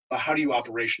down, but how do you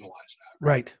operationalize that?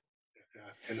 Right.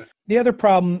 The other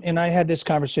problem, and I had this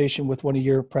conversation with one of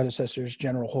your predecessors,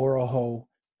 General Horoho,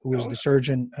 who was the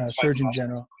Surgeon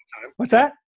General. What's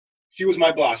that? She was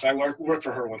my boss. I worked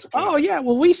for her once upon a time. Oh, yeah.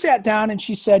 Well, we sat down and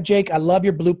she said, Jake, I love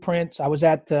your blueprints. I was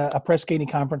at a press gating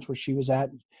conference where she was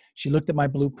at. She looked at my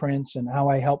blueprints and how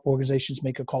I help organizations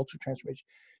make a culture transformation.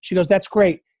 She goes, that's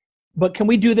great. but can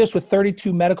we do this with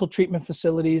 32 medical treatment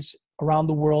facilities around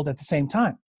the world at the same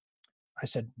time? I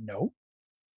said, no.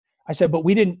 I said, but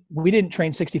we didn't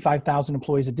train 65,000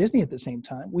 employees at Disney at the same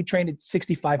time. We trained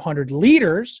 6,500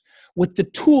 leaders with the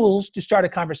tools to start a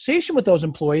conversation with those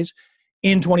employees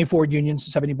in 24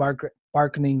 unions, 70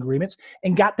 bargaining agreements,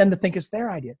 and got them to think it's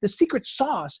their idea. The secret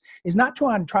sauce is not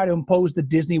to try to impose the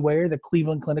Disney way or the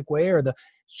Cleveland Clinic way or the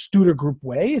Studer Group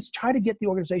way. It's try to get the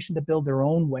organization to build their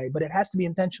own way, but it has to be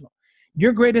intentional.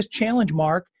 Your greatest challenge,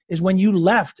 Mark, is when you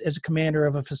left as a commander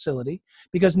of a facility,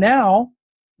 because now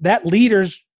that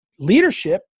leader's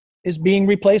leadership is being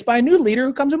replaced by a new leader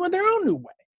who comes in with their own new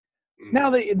way. Now,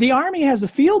 the Army has a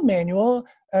field manual.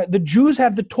 The Jews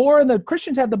have the Torah and the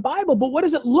Christians have the Bible. But what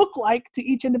does it look like to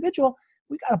each individual?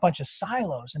 We got a bunch of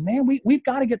silos. And man, we've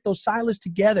got to get those silos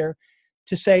together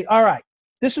to say, all right,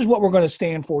 this is what we're going to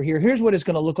stand for here. Here's what it's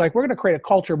going to look like. We're going to create a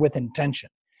culture with intention.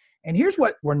 And here's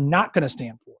what we're not going to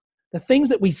stand for. The things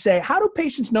that we say, how do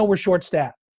patients know we're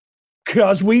short-staffed?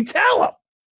 Because we tell them.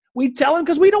 We tell them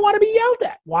because we don't want to be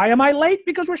yelled at. Why am I late?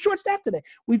 Because we're short-staffed today.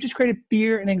 We've just created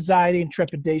fear and anxiety and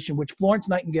trepidation, which Florence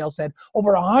Nightingale said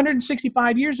over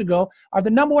 165 years ago are the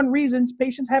number one reasons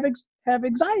patients have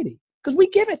anxiety, because we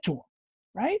give it to them,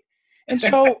 right? And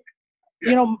so,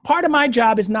 part of my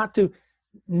job is not to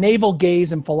navel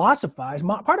gaze and philosophize.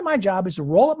 Part of my job is to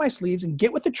roll up my sleeves and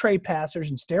get with the tray passers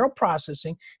and sterile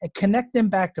processing and connect them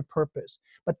back to purpose.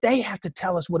 But they have to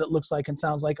tell us what it looks like and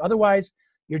sounds like. Otherwise,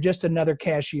 you're just another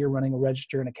cashier running a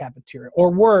register in a cafeteria.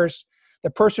 Or worse, the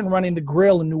person running the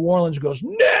grill in New Orleans goes,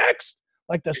 next,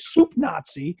 like the soup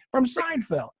Nazi from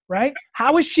Seinfeld, right?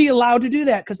 How is she allowed to do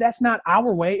that? Because that's not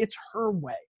our way, it's her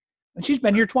way. And she's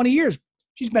been here 20 years.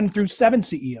 She's been through 7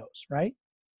 CEOs, right?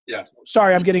 Yeah.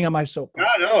 Sorry, I'm getting on my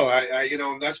soapbox. No, I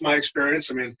that's my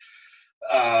experience. I mean,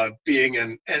 being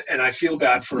and I feel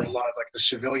bad for a lot of like the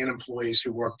civilian employees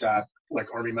who worked at like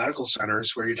Army medical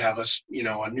centers, where you'd have a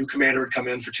new commander would come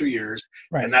in for 2 years,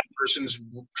 right, and that person's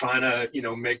trying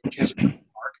to make his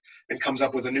mark and comes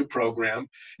up with a new program,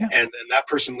 yeah, and then that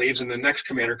person leaves and the next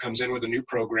commander comes in with a new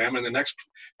program and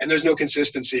there's no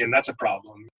consistency, and that's a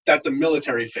problem that the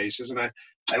military faces. And I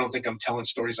don't think I'm telling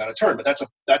stories out of turn, but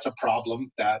that's a problem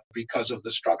that because of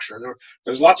the structure.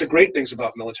 There's lots of great things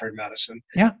about military medicine.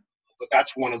 Yeah. But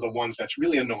that's one of the ones that's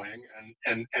really annoying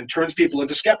and turns people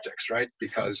into skeptics, right?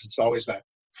 Because it's always that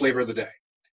flavor of the day.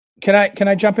 Can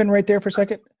I jump in right there for a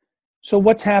second? So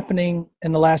what's happening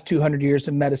in the last 200 years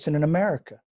of medicine in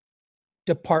America?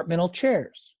 Departmental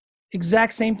chairs.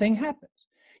 Exact same thing happens.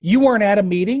 You weren't at a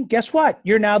meeting. Guess what?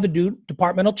 You're now the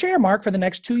departmental chair, Mark, for the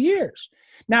next 2 years.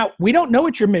 Now, we don't know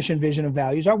what your mission, vision, and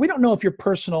values are. We don't know if your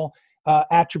personal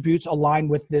attributes align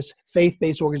with this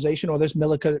faith-based organization or this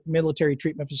military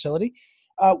treatment facility.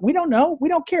 We don't know. We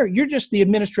don't care. You're just the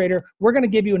administrator. We're going to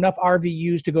give you enough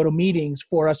RVUs to go to meetings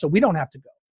for us so we don't have to go.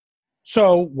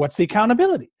 So what's the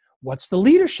accountability? What's the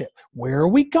leadership? Where are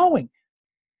we going?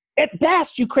 At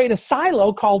best, you create a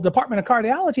silo called Department of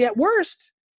Cardiology. At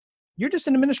worst, you're just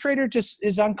an administrator, just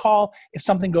is on call if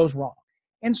something goes wrong.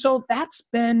 And so that's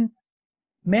been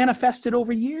manifested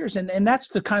over years, and that's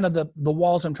the kind of the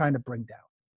walls I'm trying to bring down.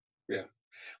 Yeah.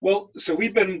 Well, so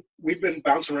we've been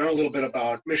bouncing around a little bit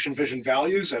about mission, vision,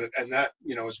 values, and that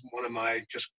is one of my,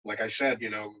 just like I said,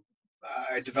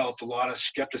 I developed a lot of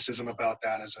skepticism about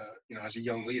that as a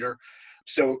young leader.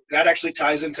 So that actually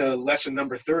ties into lesson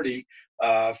number 30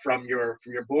 from your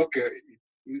book.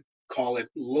 You call it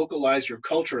localize your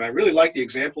culture, and I really like the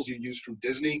examples you used from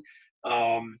Disney.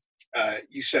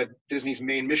 You said Disney's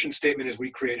main mission statement is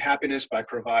we create happiness by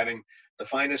providing the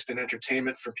finest in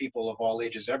entertainment for people of all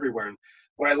ages everywhere. And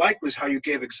what I liked was how you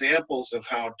gave examples of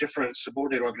how different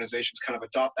subordinate organizations kind of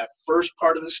adopt that first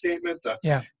part of the statement.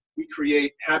 We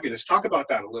create happiness. Talk about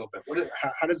that a little bit.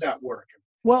 How does that work?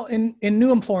 Well, in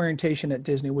new employee orientation at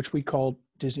Disney, which we called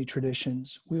Disney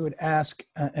Traditions, we would ask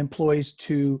employees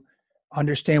to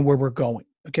understand where we're going.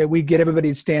 Okay, we get everybody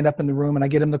to stand up in the room, and I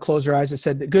get them to close their eyes. I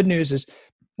said, the good news is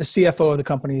the CFO of the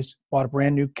company's bought a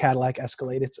brand new Cadillac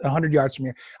Escalade. It's 100 yards from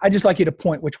here. I'd just like you to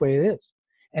point which way it is.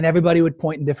 And everybody would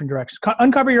point in different directions.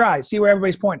 Uncover your eyes. See where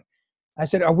everybody's pointing. I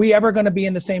said, are we ever going to be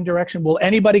in the same direction? Will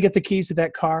anybody get the keys to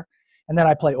that car? And then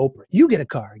I play Oprah. You get a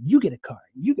car. You get a car.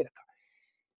 You get a car.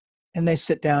 And they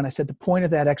sit down. I said, the point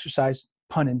of that exercise,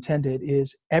 pun intended,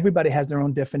 is everybody has their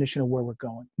own definition of where we're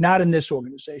going. Not in this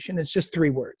organization. It's just 3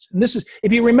 words. And this is,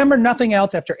 if you remember nothing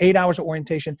else after 8 hours of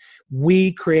orientation,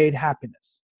 we create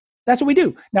happiness. That's what we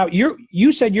do. Now,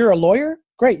 you said you're a lawyer.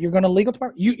 Great. You're going to legal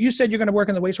department. You said you're going to work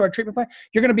in the wastewater treatment plant.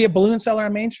 You're going to be a balloon seller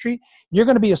on Main Street. You're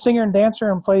going to be a singer and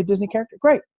dancer and play a Disney character.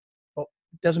 Great. Well,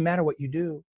 it doesn't matter what you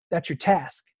do. That's your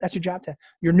task. That's your job task.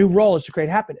 Your new role is to create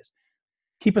happiness.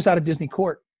 keep us out of Disney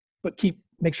Court, but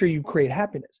make sure you create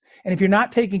happiness. And if you're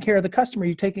not taking care of the customer,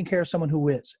 you're taking care of someone who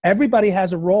is. Everybody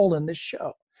has a role in this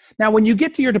show. Now, when you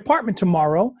get to your department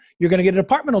tomorrow, you're going to get a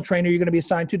departmental trainer you're going to be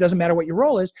assigned to, doesn't matter what your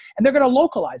role is, and they're going to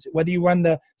localize it, whether you run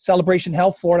the Celebration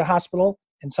Health Florida Hospital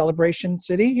in Celebration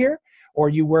City here, or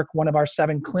you work one of our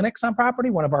 7 clinics on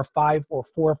property, one of our 5 or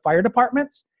 4 fire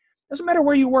departments. Doesn't matter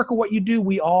where you work or what you do,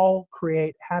 we all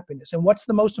create happiness. And what's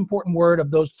the most important word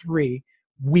of those 3?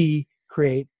 We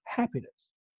create happiness.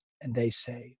 And they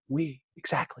say, we.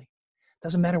 Exactly.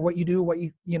 Doesn't matter what you do,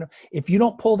 if you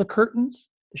don't pull the curtains,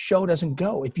 the show doesn't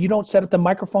go. If you don't set up the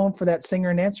microphone for that singer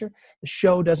and dancer, the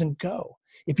show doesn't go.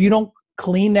 If you don't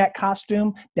clean that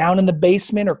costume down in the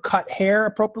basement or cut hair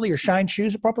appropriately or shine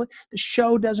shoes appropriately, the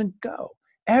show doesn't go.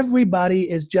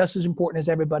 Everybody is just as important as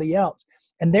everybody else.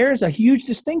 And there's a huge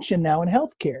distinction now in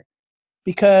healthcare,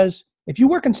 because if you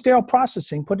work in sterile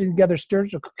processing, putting together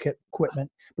surgical equipment,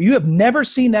 but you have never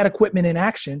seen that equipment in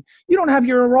action, you don't have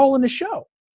your role in the show.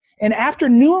 And after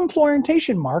new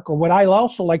implementation, Mark, or what I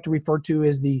also like to refer to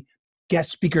as the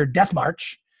guest speaker death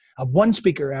march of one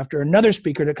speaker after another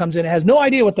speaker that comes in and has no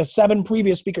idea what the 7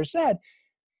 previous speakers said,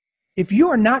 if you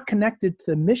are not connected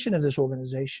to the mission of this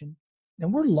organization,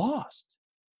 then we're lost.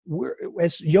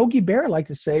 As Yogi Berra liked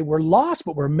to say, we're lost,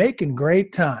 but we're making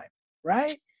great time,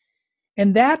 right?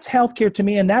 And that's healthcare to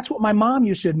me. And that's what my mom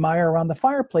used to admire around the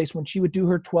fireplace when she would do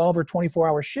her 12 or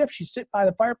 24-hour shift. She'd sit by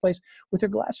the fireplace with her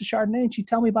glass of Chardonnay and she'd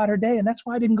tell me about her day. And that's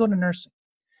why I didn't go to nursing,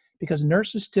 because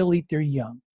nurses still eat their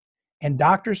young and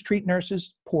doctors treat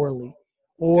nurses poorly,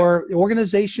 or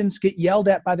organizations get yelled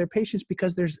at by their patients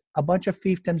because there's a bunch of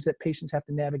fiefdoms that patients have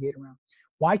to navigate around.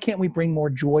 Why can't we bring more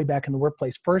joy back in the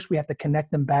workplace? First, we have to connect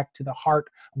them back to the heart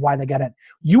of why they got in.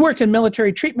 You work in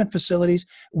military treatment facilities.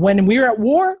 When we were at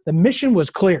war, the mission was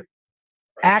clear.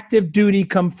 Active duty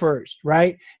come first,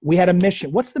 right? We had a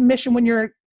mission. What's the mission when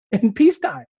you're in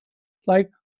peacetime?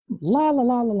 Like, la, la,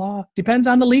 la, la, la. Depends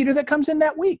on the leader that comes in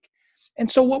that week. And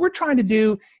so what we're trying to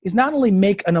do is not only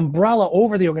make an umbrella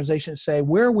over the organization and say,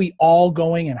 where are we all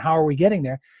going and how are we getting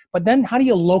there? But then how do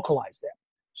you localize that?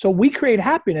 So we create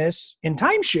happiness in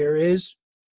timeshare is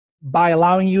by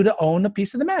allowing you to own a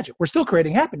piece of the magic. We're still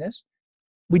creating happiness.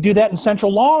 We do that in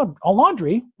Central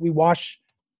Laundry. We wash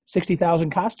 60,000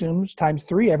 costumes times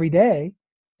 3 every day.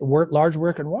 Large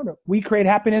work and wardrobe. We create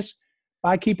happiness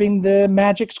by keeping the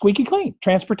magic squeaky clean.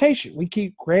 Transportation.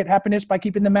 We create happiness by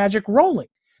keeping the magic rolling.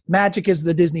 Magic is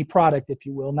the Disney product, if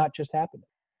you will, not just happiness.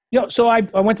 So I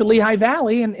went to Lehigh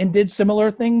Valley and did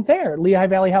similar thing there. Lehigh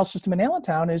Valley Health System in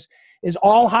Allentown is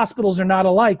all hospitals are not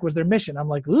alike was their mission. I'm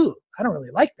like, ooh, I don't really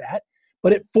like that.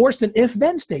 But it forced an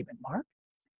if-then statement, Mark.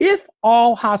 If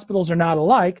all hospitals are not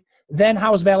alike, then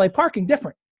how is valet parking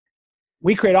different?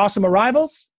 We create awesome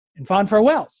arrivals and fond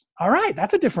farewells. All right,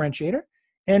 that's a differentiator.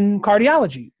 In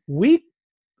cardiology,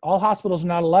 all hospitals are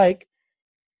not alike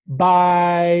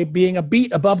by being a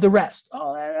beat above the rest.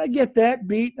 Oh, I get that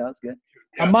beat. That's good.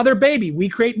 Yeah. A mother baby, we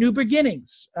create new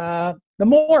beginnings. The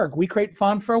morgue, we create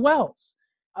fond farewells.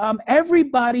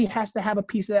 Everybody has to have a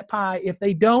piece of that pie. If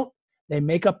they don't, they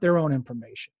make up their own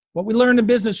information. What we learned in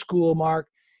business school, Mark,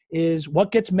 is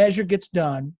what gets measured gets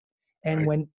done. And right.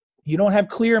 When you don't have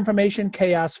clear information,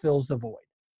 chaos fills the void.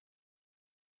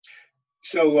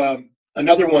 So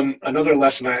another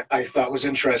lesson I thought was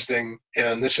interesting,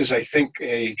 and this is, I think,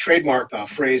 a trademark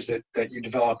phrase that you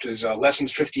developed, is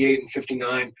lessons 58 and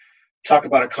 59 talk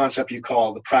about a concept you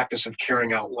call the practice of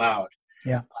caring out loud.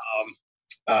 Yeah.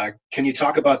 Can you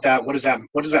talk about that? What does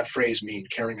that phrase mean,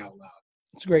 caring out loud?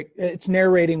 It's great. It's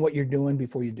narrating what you're doing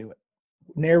before you do it,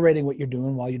 narrating what you're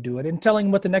doing while you do it, and telling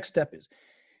what the next step is.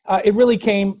 It really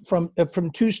came from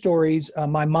 2 stories.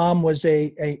 My mom was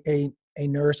a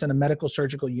nurse in a medical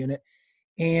surgical unit,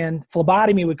 and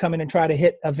phlebotomy would come in and try to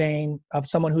hit a vein of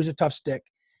someone who's a tough stick.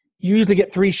 You usually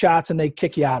get 3 shots and they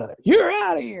kick you out of there. You're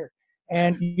out of here.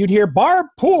 And you'd hear Barb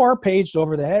Poor paged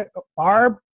over the head.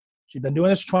 Barb, she's been doing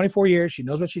this for 24 years. She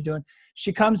knows what she's doing.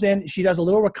 She comes in. She does a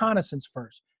little reconnaissance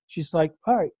first. She's like,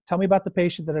 all right, tell me about the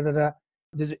patient. Da, da, da, da.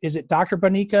 Is it Dr.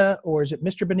 Banika or is it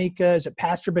Mr. Banika? Is it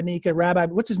Pastor Banika? Rabbi?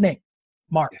 What's his name?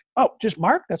 Mark. Oh, just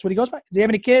Mark? That's what he goes by? Does he have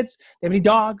any kids? Do they have any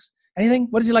dogs? Anything?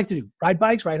 What does he like to do? Ride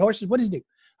bikes? Ride horses? What does he do?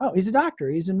 Oh, he's a doctor.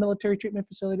 He's in a military treatment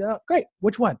facility. Oh, great.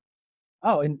 Which one?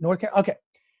 Oh, in North Carolina. Okay.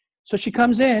 So she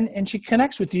comes in and she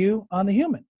connects with you on the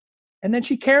human. And then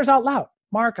she cares out loud.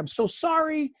 Mark, I'm so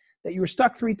sorry that you were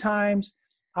stuck 3 times.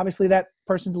 Obviously, that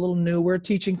person's a little new. We're a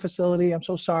teaching facility. I'm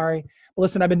so sorry. But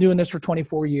listen, I've been doing this for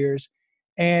 24 years.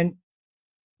 And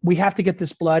we have to get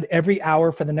this blood every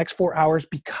hour for the next 4 hours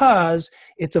because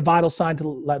it's a vital sign to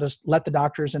let the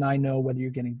doctors and I know whether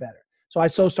you're getting better. So I'm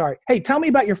so sorry. Hey, tell me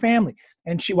about your family.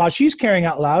 And while she's caring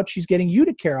out loud, she's getting you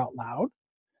to care out loud.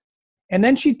 And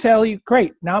then she'd tell you,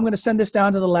 great, now I'm going to send this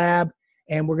down to the lab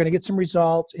and we're going to get some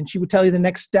results. And she would tell you the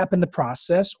next step in the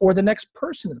process or the next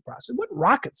person in the process. What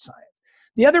rocket science?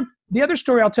 The other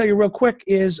story I'll tell you real quick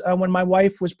is when my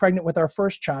wife was pregnant with our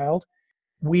first child,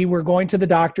 we were going to the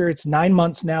doctor. It's 9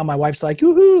 months now. My wife's like,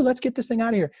 woohoo, let's get this thing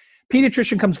out of here.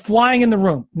 Pediatrician comes flying in the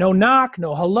room. No knock,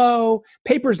 no hello.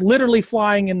 Papers literally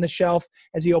flying in the shelf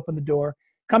as he opened the door.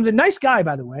 Comes a nice guy,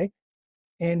 by the way.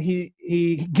 And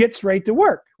he gets right to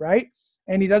work, right?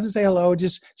 And he doesn't say hello,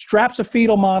 just straps a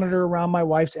fetal monitor around my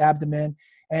wife's abdomen.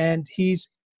 And he's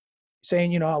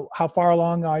saying, how far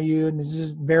along are you? And he's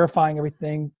just verifying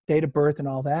everything, date of birth and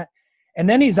all that. And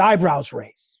then his eyebrows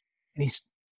raise.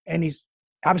 And he's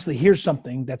obviously hears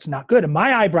something that's not good. And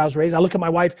my eyebrows raise. I look at my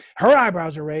wife, her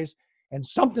eyebrows are raised, and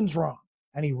something's wrong.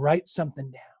 And he writes something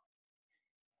down.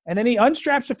 And then he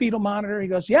unstraps the fetal monitor. He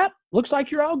goes, yep, looks like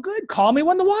you're all good. Call me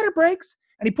when the water breaks.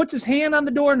 And he puts his hand on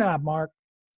the doorknob, Mark,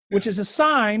 which is a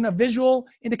sign, a visual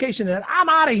indication that I'm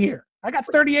out of here. I got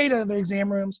 38 other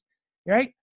exam rooms,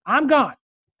 right? I'm gone.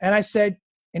 And I said,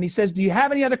 and he says, do you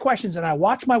have any other questions? And I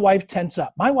watch my wife tense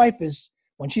up. My wife is,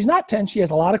 when she's not tense, she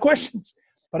has a lot of questions.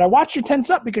 But I watched her tense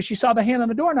up because she saw the hand on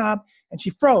the doorknob and she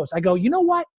froze. I go, you know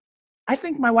what? I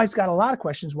think my wife's got a lot of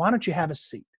questions. Why don't you have a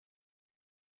seat?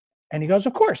 And he goes,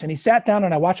 of course. And he sat down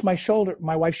and I watched my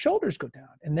wife's shoulders go down.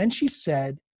 And then she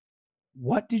said,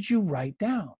 what did you write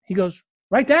down? He goes,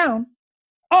 write down?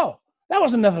 Oh, that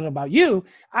wasn't nothing about you.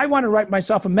 I want to write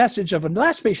myself a message of a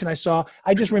last patient I saw.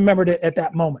 I just remembered it at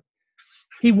that moment.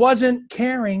 He wasn't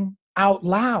caring out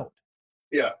loud.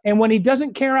 Yeah. And when he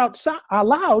doesn't care out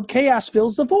loud, chaos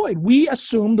fills the void. We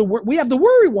assume we have the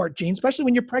worry wart gene, especially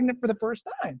when you're pregnant for the first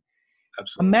time.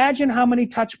 Absolutely. Imagine how many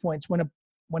touch points when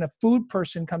a food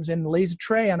person comes in and lays a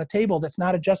tray on a table that's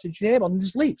not adjusted to the table and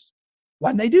just leaves.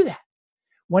 Why didn't they do that?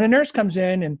 When a nurse comes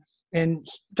in and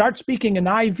starts speaking in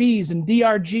IVs and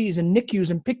DRGs and NICUs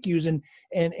and PICUs and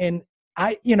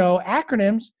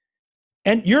acronyms,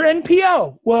 and you're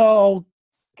NPO. Well,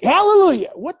 hallelujah.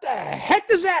 What the heck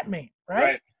does that mean?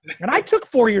 Right? And I took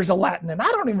 4 years of Latin, and I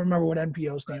don't even remember what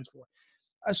NPO stands for.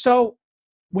 So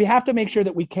we have to make sure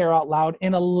that we care out loud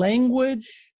in a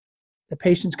language the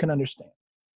patients can understand.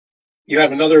 You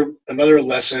have another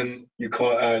lesson you call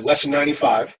lesson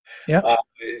 95. Yeah.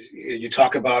 You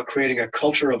talk about creating a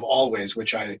culture of always,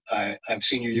 which I've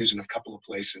seen you use in a couple of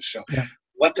places. So yeah.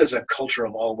 What does a culture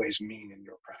of always mean in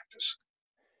your practice?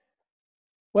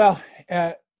 Well,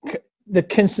 the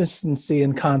consistency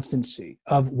and constancy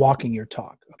of walking your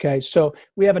talk. Okay. So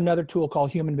we have another tool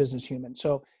called Human Business Human.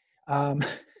 So,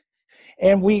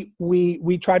 and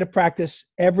we try to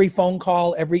practice every phone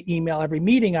call, every email, every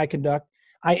meeting I conduct.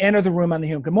 I enter the room on the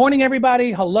human. Good morning,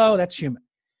 everybody. Hello, that's human.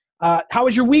 How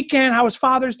was your weekend? How was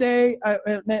Father's Day?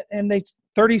 And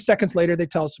 30 seconds later, they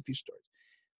tell us a few stories.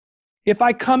 If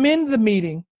I come into the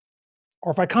meeting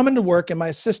or if I come into work and my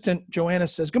assistant, Joanna,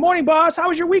 says, good morning, boss. How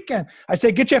was your weekend? I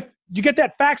say, did you get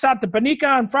that fax out to Banika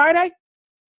on Friday?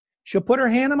 She'll put her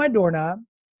hand on my doorknob.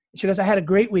 She goes, I had a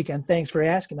great weekend. Thanks for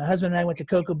asking. My husband and I went to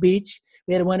Cocoa Beach.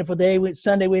 We had a wonderful day.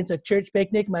 Sunday, we went to a church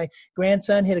picnic. My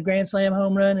grandson hit a grand slam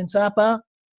home run in softball.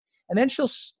 And then she'll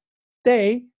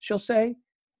say,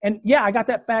 and yeah, I got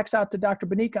that fax out to Dr.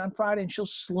 Banika on Friday, and she'll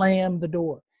slam the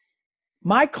door.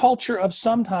 My culture of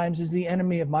sometimes is the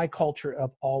enemy of my culture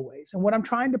of always. And what I'm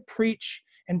trying to preach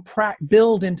and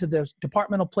build into the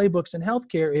departmental playbooks in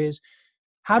healthcare is,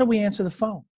 how do we answer the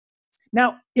phone?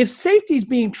 Now, if safety is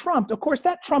being trumped, of course,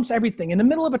 that trumps everything. In the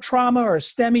middle of a trauma or a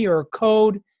STEMI or a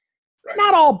code, right.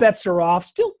 Not all bets are off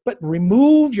still, but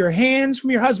remove your hands from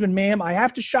your husband, ma'am. I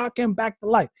have to shock him back to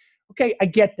life. Okay, I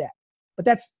get that. But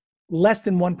that's less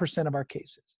than 1% of our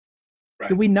cases. Right.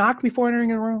 Do we knock before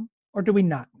entering a room or do we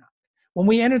not knock? When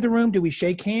we enter the room, do we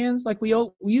shake hands like we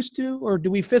used to, or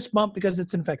do we fist bump because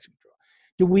it's infection control?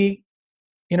 Do we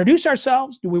introduce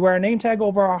ourselves? Do we wear a name tag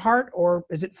over our heart, or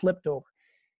is it flipped over?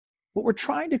 What we're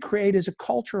trying to create is a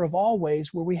culture of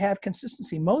always where we have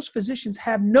consistency. Most physicians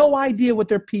have no idea what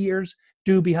their peers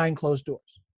do behind closed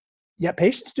doors. Yet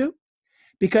patients do.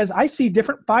 Because I see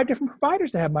 5 different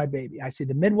providers that have my baby. I see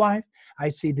the midwife, I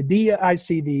see the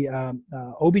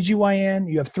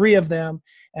OBGYN, you have 3 of them,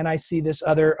 and I see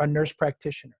a nurse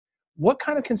practitioner. What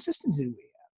kind of consistency do we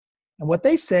have? And what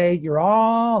they say, you're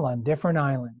all on different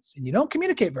islands, and you don't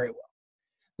communicate very well.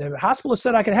 The hospital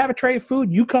said I could have a tray of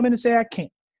food, you come in and say I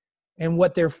can't. And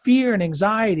what their fear and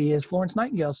anxiety, as Florence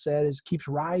Nightingale said, keeps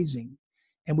rising.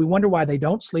 And we wonder why they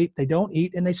don't sleep, they don't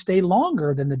eat, and they stay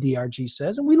longer than the DRG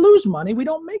says. And we lose money, we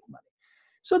don't make money.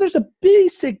 So there's a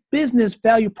basic business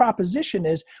value proposition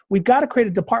is we've got to create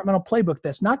a departmental playbook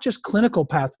that's not just clinical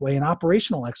pathway and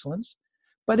operational excellence,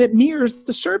 but it mirrors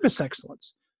the service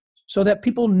excellence so that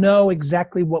people know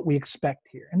exactly what we expect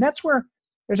here. And that's where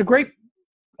there's a great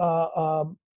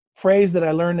phrase that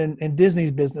I learned in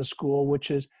Disney's business school, which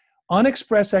is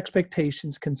unexpressed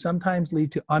expectations can sometimes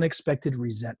lead to unexpected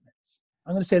resentments.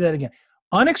 I'm going to say that again.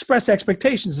 Unexpressed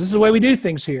expectations, this is the way we do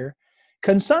things here,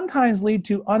 can sometimes lead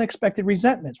to unexpected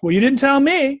resentments. Well, you didn't tell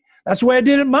me. That's the way I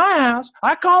did it at my house.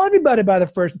 I call everybody by the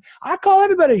first. I call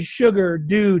everybody sugar,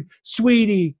 dude,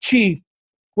 sweetie, chief.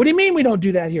 What do you mean we don't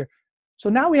do that here? So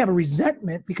now we have a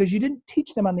resentment because you didn't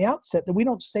teach them on the outset that we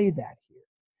don't say that here.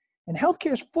 And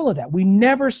healthcare is full of that. We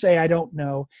never say, I don't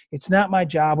know, it's not my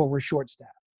job, or we're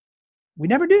short-staffed. We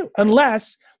never do,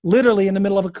 unless literally in the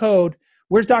middle of a code,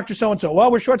 where's Dr. So-and-so?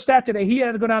 Well, we're short-staffed today. He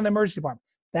had to go down to the emergency department.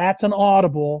 That's an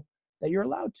audible that you're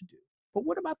allowed to do. But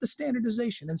what about the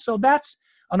standardization? And so that's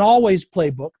an always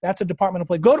playbook. That's a departmental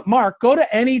play. Go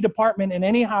to any department in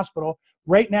any hospital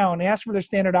right now and ask for their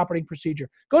standard operating procedure.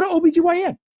 Go to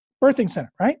OBGYN, birthing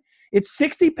center, right? It's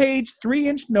 60-page,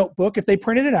 3-inch notebook if they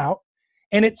printed it out.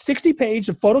 And it's 60-page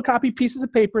of photocopied pieces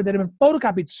of paper that have been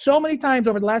photocopied so many times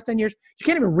over the last 10 years, you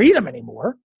can't even read them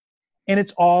anymore. And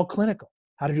it's all clinical.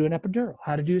 How to do an epidural,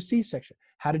 how to do a C-section,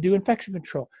 how to do infection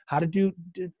control, how to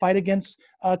fight against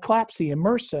CLABSI and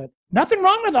MRSA. Nothing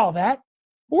wrong with all that.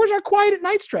 But where's our quiet at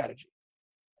night strategy?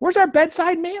 Where's our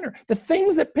bedside manner? The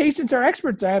things that patients are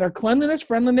experts at are cleanliness,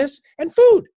 friendliness, and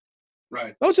food.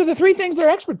 Right. Those are the 3 things they're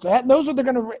experts at. And those are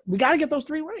we got to get those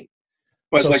 3 right.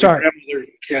 Well, it's your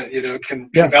grandmother can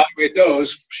evaluate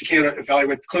those. She can't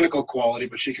evaluate the clinical quality,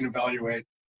 but she can evaluate,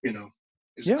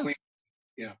 is it clean?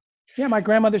 Yeah. Yeah, my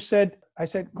grandmother said, I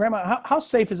said, Grandma, how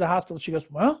safe is a hospital? She goes,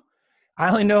 well, I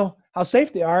only know how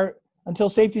safe they are until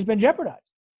safety's been jeopardized.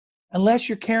 Unless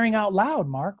you're carrying out loud,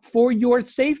 Mark, for your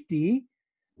safety,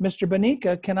 Mr.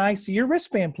 Banika, can I see your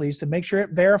wristband, please, to make sure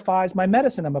it verifies my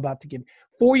medicine I'm about to give you?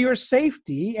 For your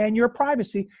safety and your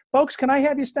privacy. Folks, can I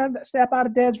have you step out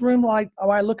of Dad's room while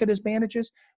I look at his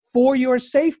bandages? For your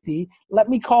safety, let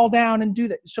me call down and do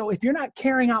that. So if you're not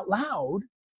carrying out loud,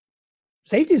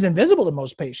 safety is invisible to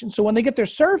most patients. So when they get their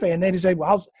survey and they say,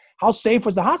 well, how safe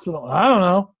was the hospital? I don't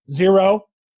know, 0.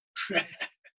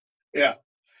 Yeah.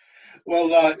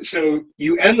 Well, so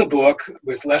you end the book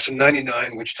with lesson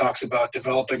 99, which talks about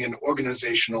developing an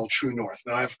organizational true north.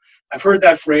 Now, I've heard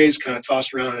that phrase kind of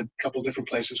tossed around in a couple of different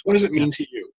places. What does it mean to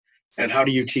you? And how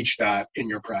do you teach that in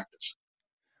your practice?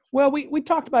 Well, we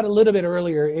talked about it a little bit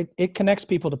earlier. It connects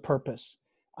people to purpose.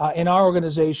 In our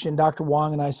organization, Dr.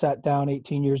 Wong and I sat down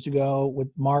 18 years ago with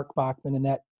Mark Bachman in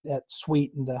that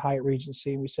suite in the Hyatt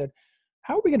Regency, and we said,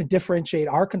 how are we going to differentiate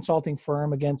our consulting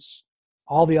firm against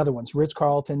all the other ones,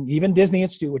 Ritz-Carlton, even Disney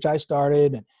Institute, which I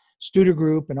started, and Studer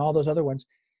Group, and all those other ones.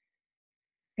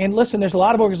 And listen, there's a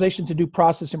lot of organizations to do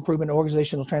process improvement,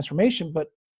 organizational transformation, but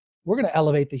we're going to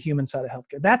elevate the human side of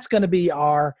healthcare. That's going to be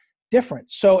our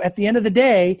difference. So at the end of the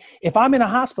day, if I'm in a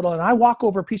hospital and I walk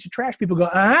over a piece of trash, people go,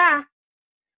 ah.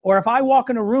 Or if I walk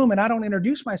in a room and I don't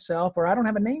introduce myself or I don't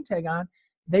have a name tag on,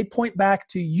 they point back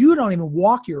to you don't even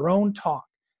walk your own talk.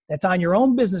 That's on your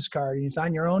own business card and it's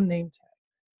on your own name tag.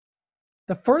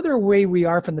 The further away we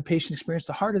are from the patient experience,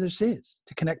 the harder this is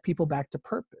to connect people back to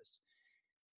purpose.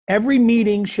 Every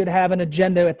meeting should have an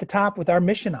agenda at the top with our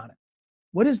mission on it.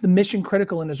 What is the mission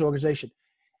critical in this organization?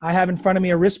 I have in front of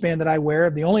me a wristband that I wear,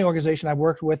 the only organization I've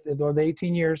worked with over the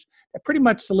 18 years that pretty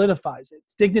much solidifies it.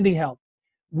 It's Dignity Health.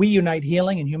 We unite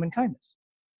healing and human kindness.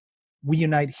 We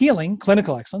unite healing,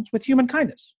 clinical excellence, with human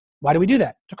kindness. Why do we do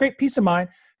that? To create peace of mind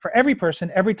for every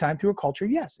person, every time through a culture.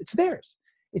 Yes, it's theirs.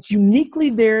 It's uniquely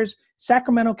theirs,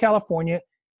 Sacramento, California,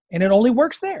 and it only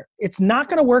works there. It's not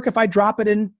going to work if I drop it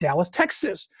in Dallas,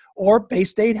 Texas, or Bay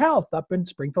State Health up in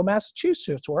Springfield,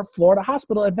 Massachusetts, or Florida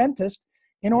Hospital Adventist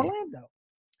in Orlando.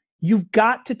 You've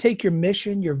got to take your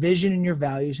mission, your vision, and your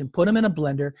values and put them in a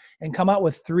blender and come out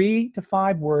with 3 to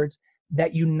 5 words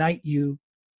that unite you.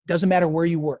 Doesn't matter where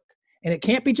you work. And it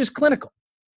can't be just clinical.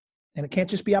 And it can't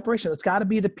just be operational. It's got to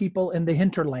be the people in the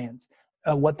hinterlands,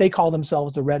 what they call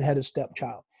themselves the red-headed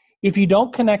stepchild. If you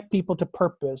don't connect people to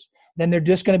purpose, then they're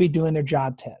just going to be doing their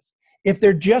job test. If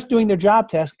they're just doing their job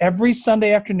test, every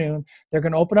Sunday afternoon, they're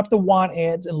going to open up the want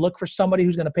ads and look for somebody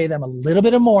who's going to pay them a little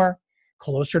bit more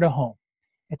closer to home.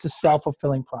 It's a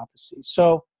self-fulfilling prophecy.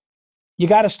 So you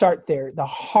got to start there. The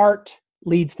heart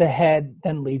leads the head,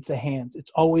 then leads the hands.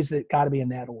 It's always got to be in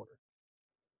that order.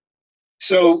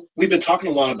 So we've been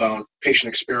talking a lot about patient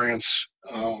experience.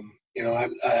 I've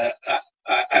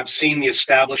seen the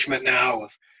establishment now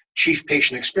of chief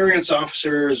patient experience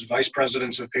officers, vice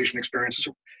presidents of patient experiences.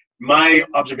 my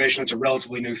observation, it's a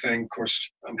relatively new thing. Of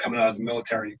course, I'm coming out of the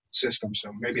military system,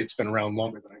 so maybe it's been around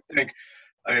longer than I think.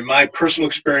 I mean, my personal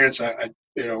experience,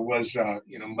 was,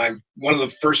 one of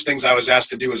the first things I was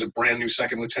asked to do as a brand new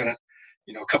second lieutenant,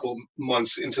 a couple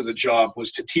months into the job,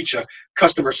 was to teach a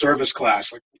customer service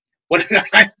class. Like, what did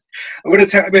I would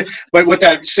have, but what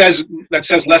that says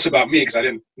less about me, because I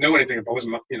didn't know anything. If I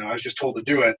wasn't, I was just told to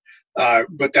do it,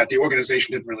 but that the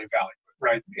organization didn't really value it,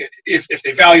 right? If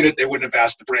they valued it, they wouldn't have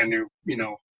asked the brand new,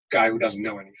 guy who doesn't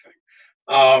know anything.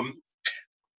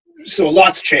 So a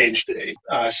lot's changed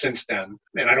since then,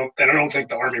 and I don't think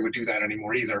the Army would do that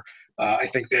anymore either. I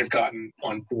think they've gotten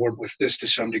on board with this to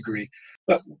some degree.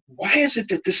 But why is it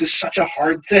that this is such a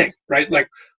hard thing, right? Like,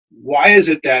 why is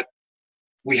it that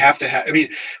we have to have? I mean,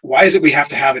 why is it we have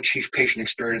to have a chief patient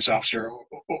experience officer,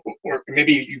 or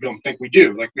maybe you don't think we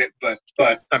do, like, but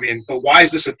why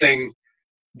is this a thing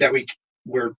that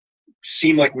we're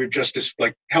seem like we've just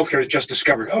like healthcare has just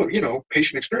discovered? Oh,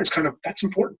 patient experience, that's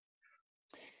important.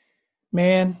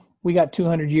 Man, we got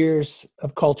 200 years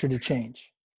of culture to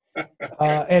change.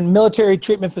 And military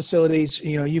treatment facilities,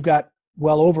 you've got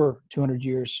well over 200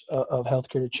 years of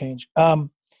healthcare to change.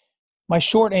 My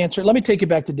short answer, let me take you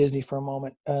back to Disney for a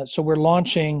moment. So we're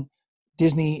launching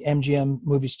Disney MGM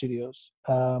movie studios.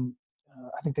 I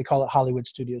think they call it Hollywood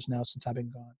Studios now since I've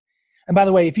been gone. And by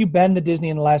the way, if you've been to Disney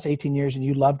in the last 18 years and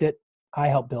you loved it, I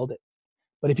helped build it.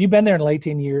 But if you've been there in the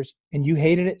 18 years and you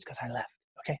hated it, it's because I left.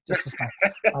 Okay, this is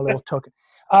my little token.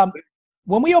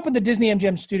 When we opened the Disney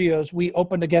MGM Studios, we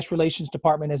opened a guest relations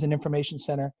department as an information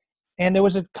center. And there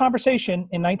was a conversation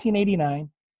in 1989.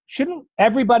 Shouldn't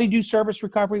everybody do service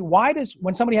recovery?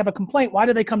 When somebody have a complaint, why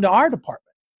do they come to our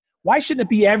department? Why shouldn't it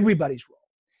be everybody's role?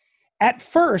 At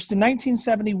first, in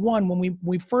 1971, when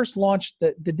we first launched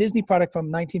the Disney product from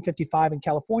 1955 in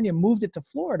California, moved it to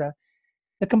Florida,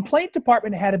 the complaint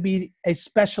department had to be a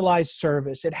specialized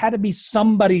service. It had to be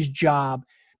somebody's job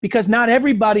because not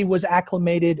everybody was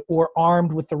acclimated or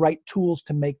armed with the right tools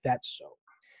to make that so.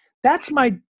 That's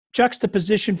my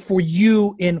juxtaposition for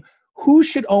you in who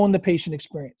should own the patient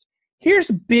experience.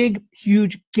 Here's a big,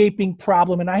 huge, gaping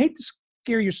problem, and I hate to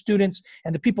scare your students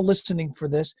and the people listening for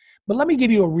this, but let me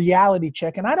give you a reality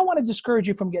check, and I don't want to discourage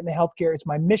you from getting to healthcare. It's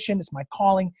my mission, it's my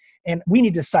calling, and we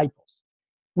need disciples.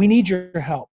 We need your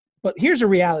help. But here's a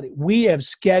reality. We have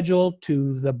scheduled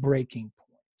to the breaking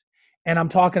point, and I'm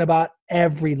talking about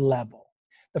every level.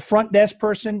 The front desk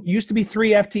person used to be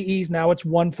 3 FTEs. Now it's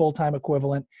 1 full-time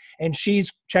equivalent. And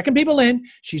she's checking people in.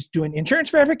 She's doing insurance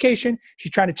verification.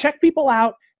 She's trying to check people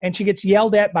out. And she gets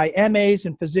yelled at by MAs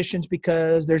and physicians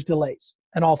because there's delays.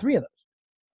 And all 3 of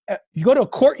those. You go to a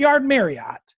Courtyard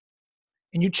Marriott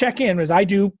and you check in, as I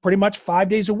do pretty much 5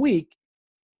 days a week,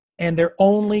 and they're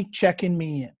only checking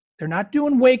me in. They're not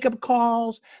doing wake-up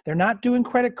calls. They're not doing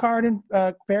credit card and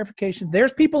verification.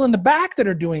 There's people in the back that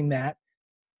are doing that.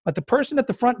 But the person at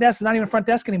the front desk is not even a front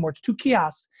desk anymore. It's 2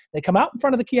 kiosks. They come out in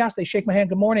front of the kiosk. They shake my hand.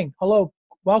 Good morning. Hello.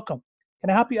 Welcome.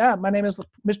 Can I help you out? My name is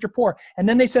Mr. Poor. And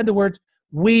then they said the words,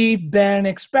 "We've been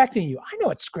expecting you." I know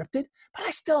it's scripted, but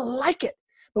I still like it.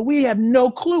 But we have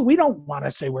no clue. We don't want to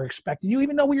say we're expecting you,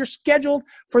 even though we are scheduled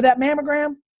for that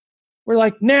mammogram. We're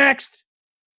like, next.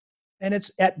 And it's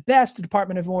at best the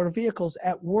Department of Motor Vehicles,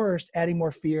 at worst, adding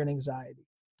more fear and anxiety.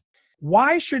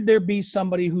 Why should there be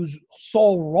somebody whose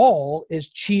sole role is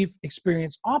chief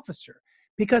experience officer?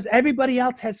 Because everybody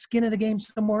else has skin in the game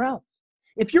somewhere else.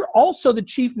 If you're also the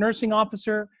chief nursing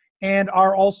officer and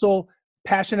are also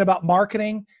passionate about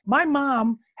marketing, my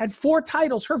mom had 4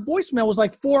 titles. Her voicemail was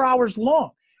like 4 hours long.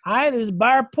 Hi, this is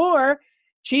Barb Poor,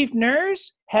 chief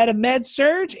nurse, head of med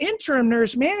surg, interim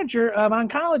nurse manager of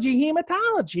oncology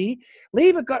hematology.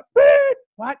 Leave a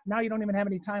what? Now you don't even have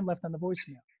any time left on the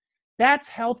voicemail. That's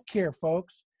healthcare,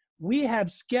 folks. We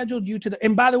have scheduled you to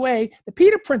and by the way, the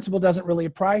Peter principle doesn't really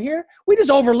apply here. We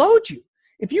just overload you.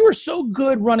 If you are so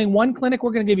good running 1 clinic,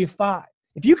 we're going to give you 5.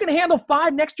 If you can handle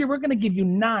 5 next year, we're going to give you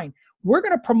 9. We're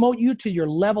going to promote you to your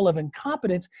level of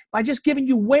incompetence by just giving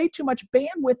you way too much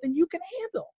bandwidth than you can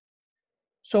handle.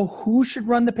 So who should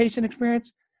run the patient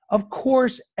experience? Of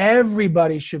course,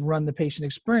 everybody should run the patient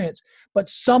experience, but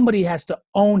somebody has to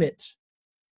own it,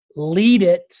 lead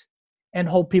it, and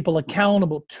hold people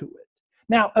accountable to it.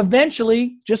 Now,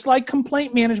 eventually, just like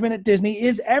complaint management at Disney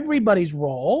is everybody's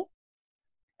role,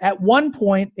 at one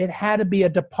point, it had to be a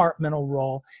departmental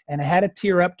role, and it had to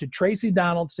tier up to Tracy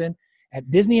Donaldson at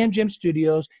Disney MGM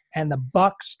Studios, and the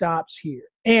buck stops here.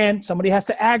 And somebody has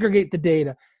to aggregate the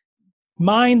data,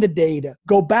 mine the data,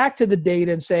 go back to the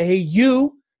data and say, hey,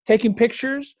 you taking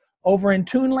pictures over in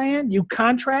Toonland, you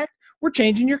contract, we're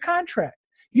changing your contract.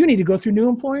 You need to go through new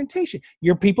employee orientation.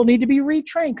 Your people need to be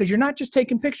retrained because you're not just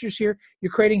taking pictures here,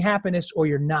 you're creating happiness or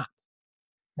you're not.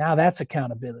 Now that's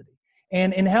accountability.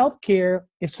 And in healthcare,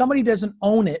 if somebody doesn't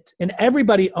own it and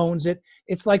everybody owns it,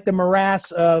 it's like the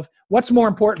morass of what's more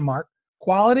important, Mark?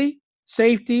 Quality,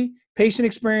 safety, patient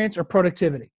experience, or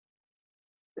productivity?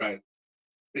 Right.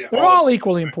 Yeah, they're all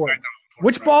equally important.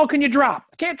 Which ball can you drop?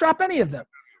 Can't drop any of them.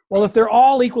 Well, if they're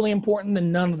all equally important,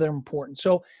 then none of them are important.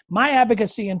 So my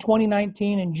advocacy in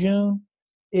 2019 in June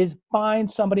is find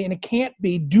somebody, and it can't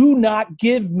be, do not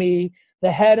give me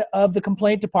the head of the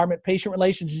complaint department, patient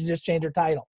relations, and just change her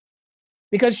title.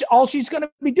 Because all she's going to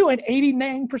be doing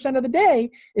 89% of the day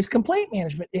is complaint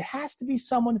management. It has to be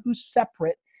someone who's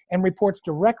separate and reports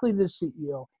directly to the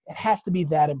CEO. It has to be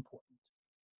that important.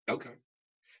 Okay.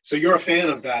 So you're a fan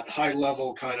of that high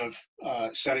level kind of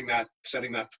creating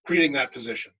that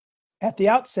position. At the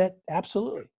outset,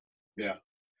 absolutely. Yeah.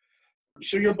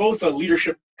 So you're both a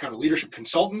leadership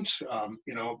consultant,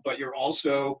 but you're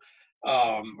also,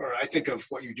 or I think of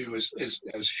what you do as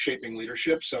shaping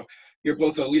leadership. So you're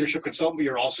both a leadership consultant, but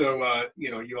you're also,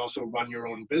 you also run your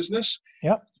own business.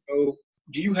 Yep. So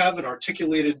do you have an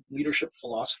articulated leadership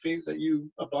philosophy that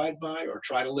you abide by or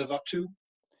try to live up to?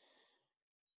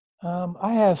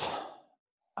 I have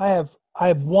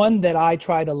one that I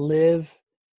try to live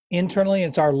internally.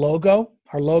 It's our logo.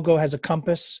 Our logo has a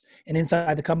compass, and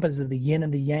inside the compass is the yin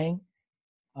and the yang,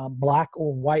 black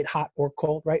or white, hot or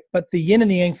cold, right? But the yin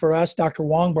and the yang for us, Dr.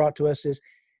 Wong brought to us, is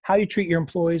how you treat your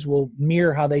employees will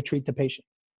mirror how they treat the patient.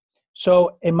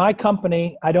 So in my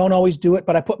company, I don't always do it,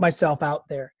 but I put myself out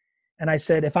there. And I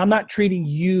said, if I'm not treating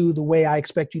you the way I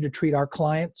expect you to treat our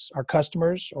clients, our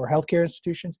customers, or healthcare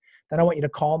institutions, then I want you to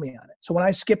call me on it. So when I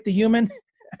skip the human,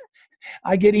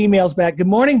 I get emails back. Good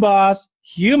morning, boss.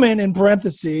 Human in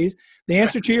parentheses. The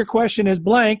answer to your question is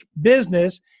blank.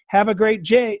 Business. Have a great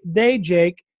day,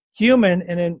 Jake. Human.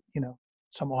 And then,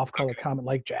 some off-color comment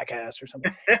like jackass or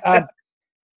something.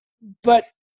 But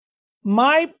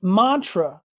my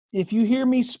mantra, if you hear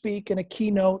me speak in a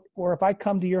keynote, or if I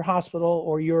come to your hospital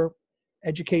or your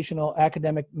educational,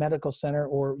 academic, medical center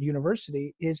or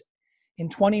university, is in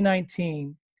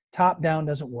 2019, top-down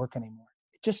doesn't work anymore.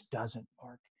 It just doesn't,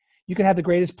 Mark. You can have the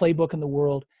greatest playbook in the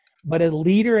world, but a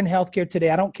leader in healthcare today,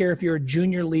 I don't care if you're a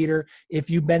junior leader, if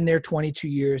you've been there 22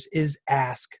 years, is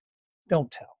ask,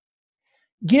 don't tell.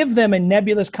 Give them a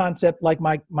nebulous concept like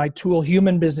my tool,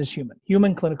 Human Business Human,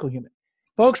 Human Clinical Human.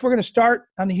 Folks, we're going to start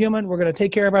on the human. We're going to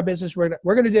take care of our business. We're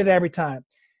going to do that every time.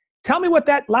 Tell me what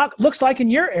that looks like in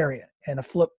your area. And a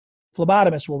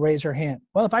phlebotomist will raise her hand.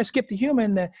 Well, if I skip the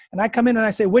human and I come in and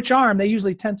I say, which arm, they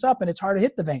usually tense up and it's hard to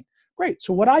hit the vein. Great.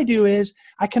 So what I do is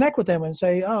I connect with them and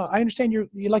say, oh, I understand you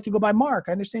like to go by Mark.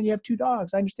 I understand you have 2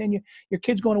 dogs. I understand your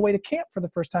kid's going away to camp for the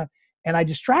first time. And I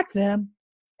distract them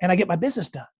and I get my business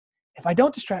done. If I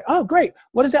don't distract, oh, great.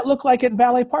 What does that look like at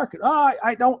Valet Park? Oh,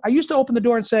 I used to open the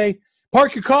door and say,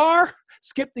 park your car,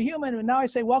 skip the human. And now I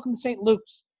say, welcome to St.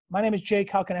 Luke's. My name is Jake.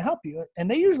 How can I help you?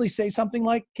 And they usually say something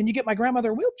like, can you get my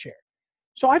grandmother a wheelchair?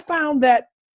 So I found that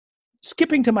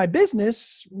skipping to my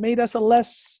business made us a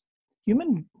less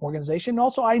human organization.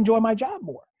 Also, I enjoy my job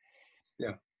more.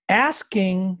 Yeah.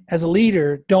 Asking as a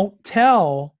leader, don't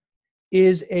tell,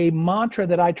 is a mantra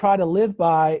that I try to live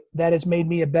by that has made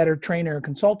me a better trainer and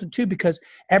consultant too, because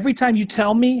every time you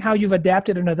tell me how you've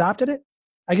adapted and adopted it,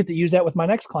 I get to use that with my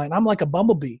next client. I'm like a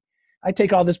bumblebee. I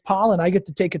take all this pollen, I get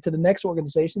to take it to the next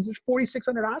organizations. There's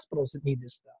 4,600 hospitals that need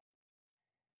this stuff.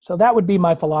 So that would be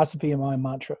my philosophy and my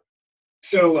mantra.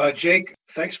 So Jake,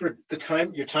 thanks for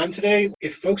your time today.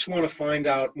 If folks want to find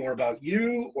out more about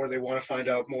you, or they want to find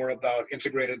out more about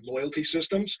integrated loyalty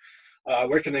systems,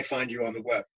 where can they find you on the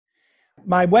web?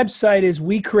 My website is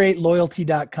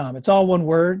wecreateloyalty.com. It's all one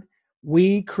word,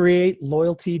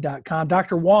 wecreateloyalty.com.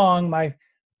 Dr. Wong, my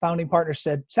founding partner,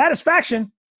 said,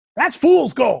 satisfaction, that's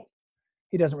fool's gold.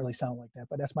 He doesn't really sound like that,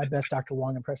 but that's my best Dr.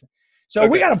 Wong impression. So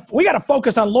okay. we gotta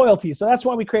focus on loyalty. So that's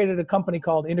why we created a company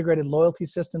called Integrated Loyalty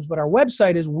Systems, but our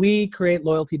website is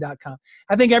wecreateloyalty.com.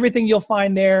 I think everything you'll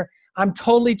find there, I'm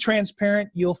totally transparent.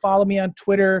 You'll follow me on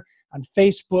Twitter, on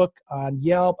Facebook, on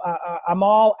Yelp. I'm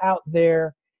all out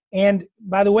there. And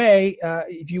by the way,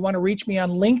 if you want to reach me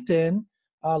on LinkedIn,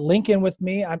 link in with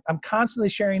me. I'm constantly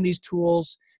sharing these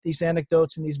tools, these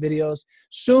anecdotes, and these videos.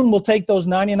 Soon we'll take those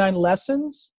 99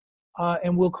 lessons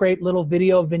and we'll create little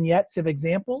video vignettes of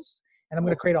examples. And I'm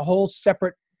going to create a whole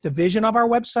separate division of our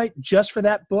website just for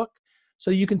that book, so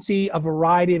you can see a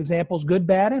variety of examples, good,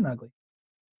 bad, and ugly.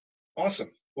 Awesome.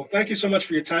 Well, thank you so much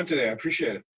for your time today. I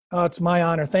appreciate it. Oh, it's my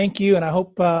honor. Thank you. And I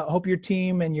hope your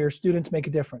team and your students make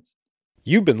a difference.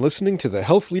 You've been listening to the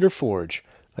Health Leader Forge,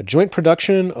 a joint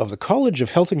production of the College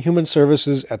of Health and Human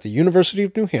Services at the University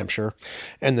of New Hampshire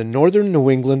and the Northern New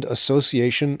England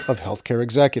Association of Healthcare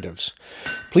Executives.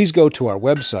 Please go to our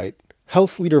website,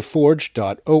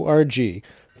 healthleaderforge.org,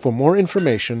 for more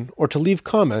information or to leave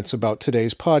comments about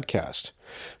today's podcast.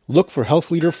 Look for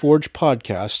Health Leader Forge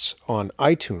podcasts on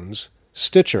iTunes,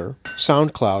 Stitcher,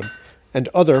 SoundCloud, and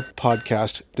other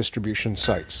podcast distribution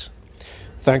sites.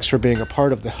 Thanks for being a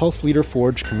part of the Health Leader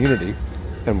Forge community,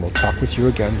 and we'll talk with you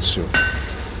again soon.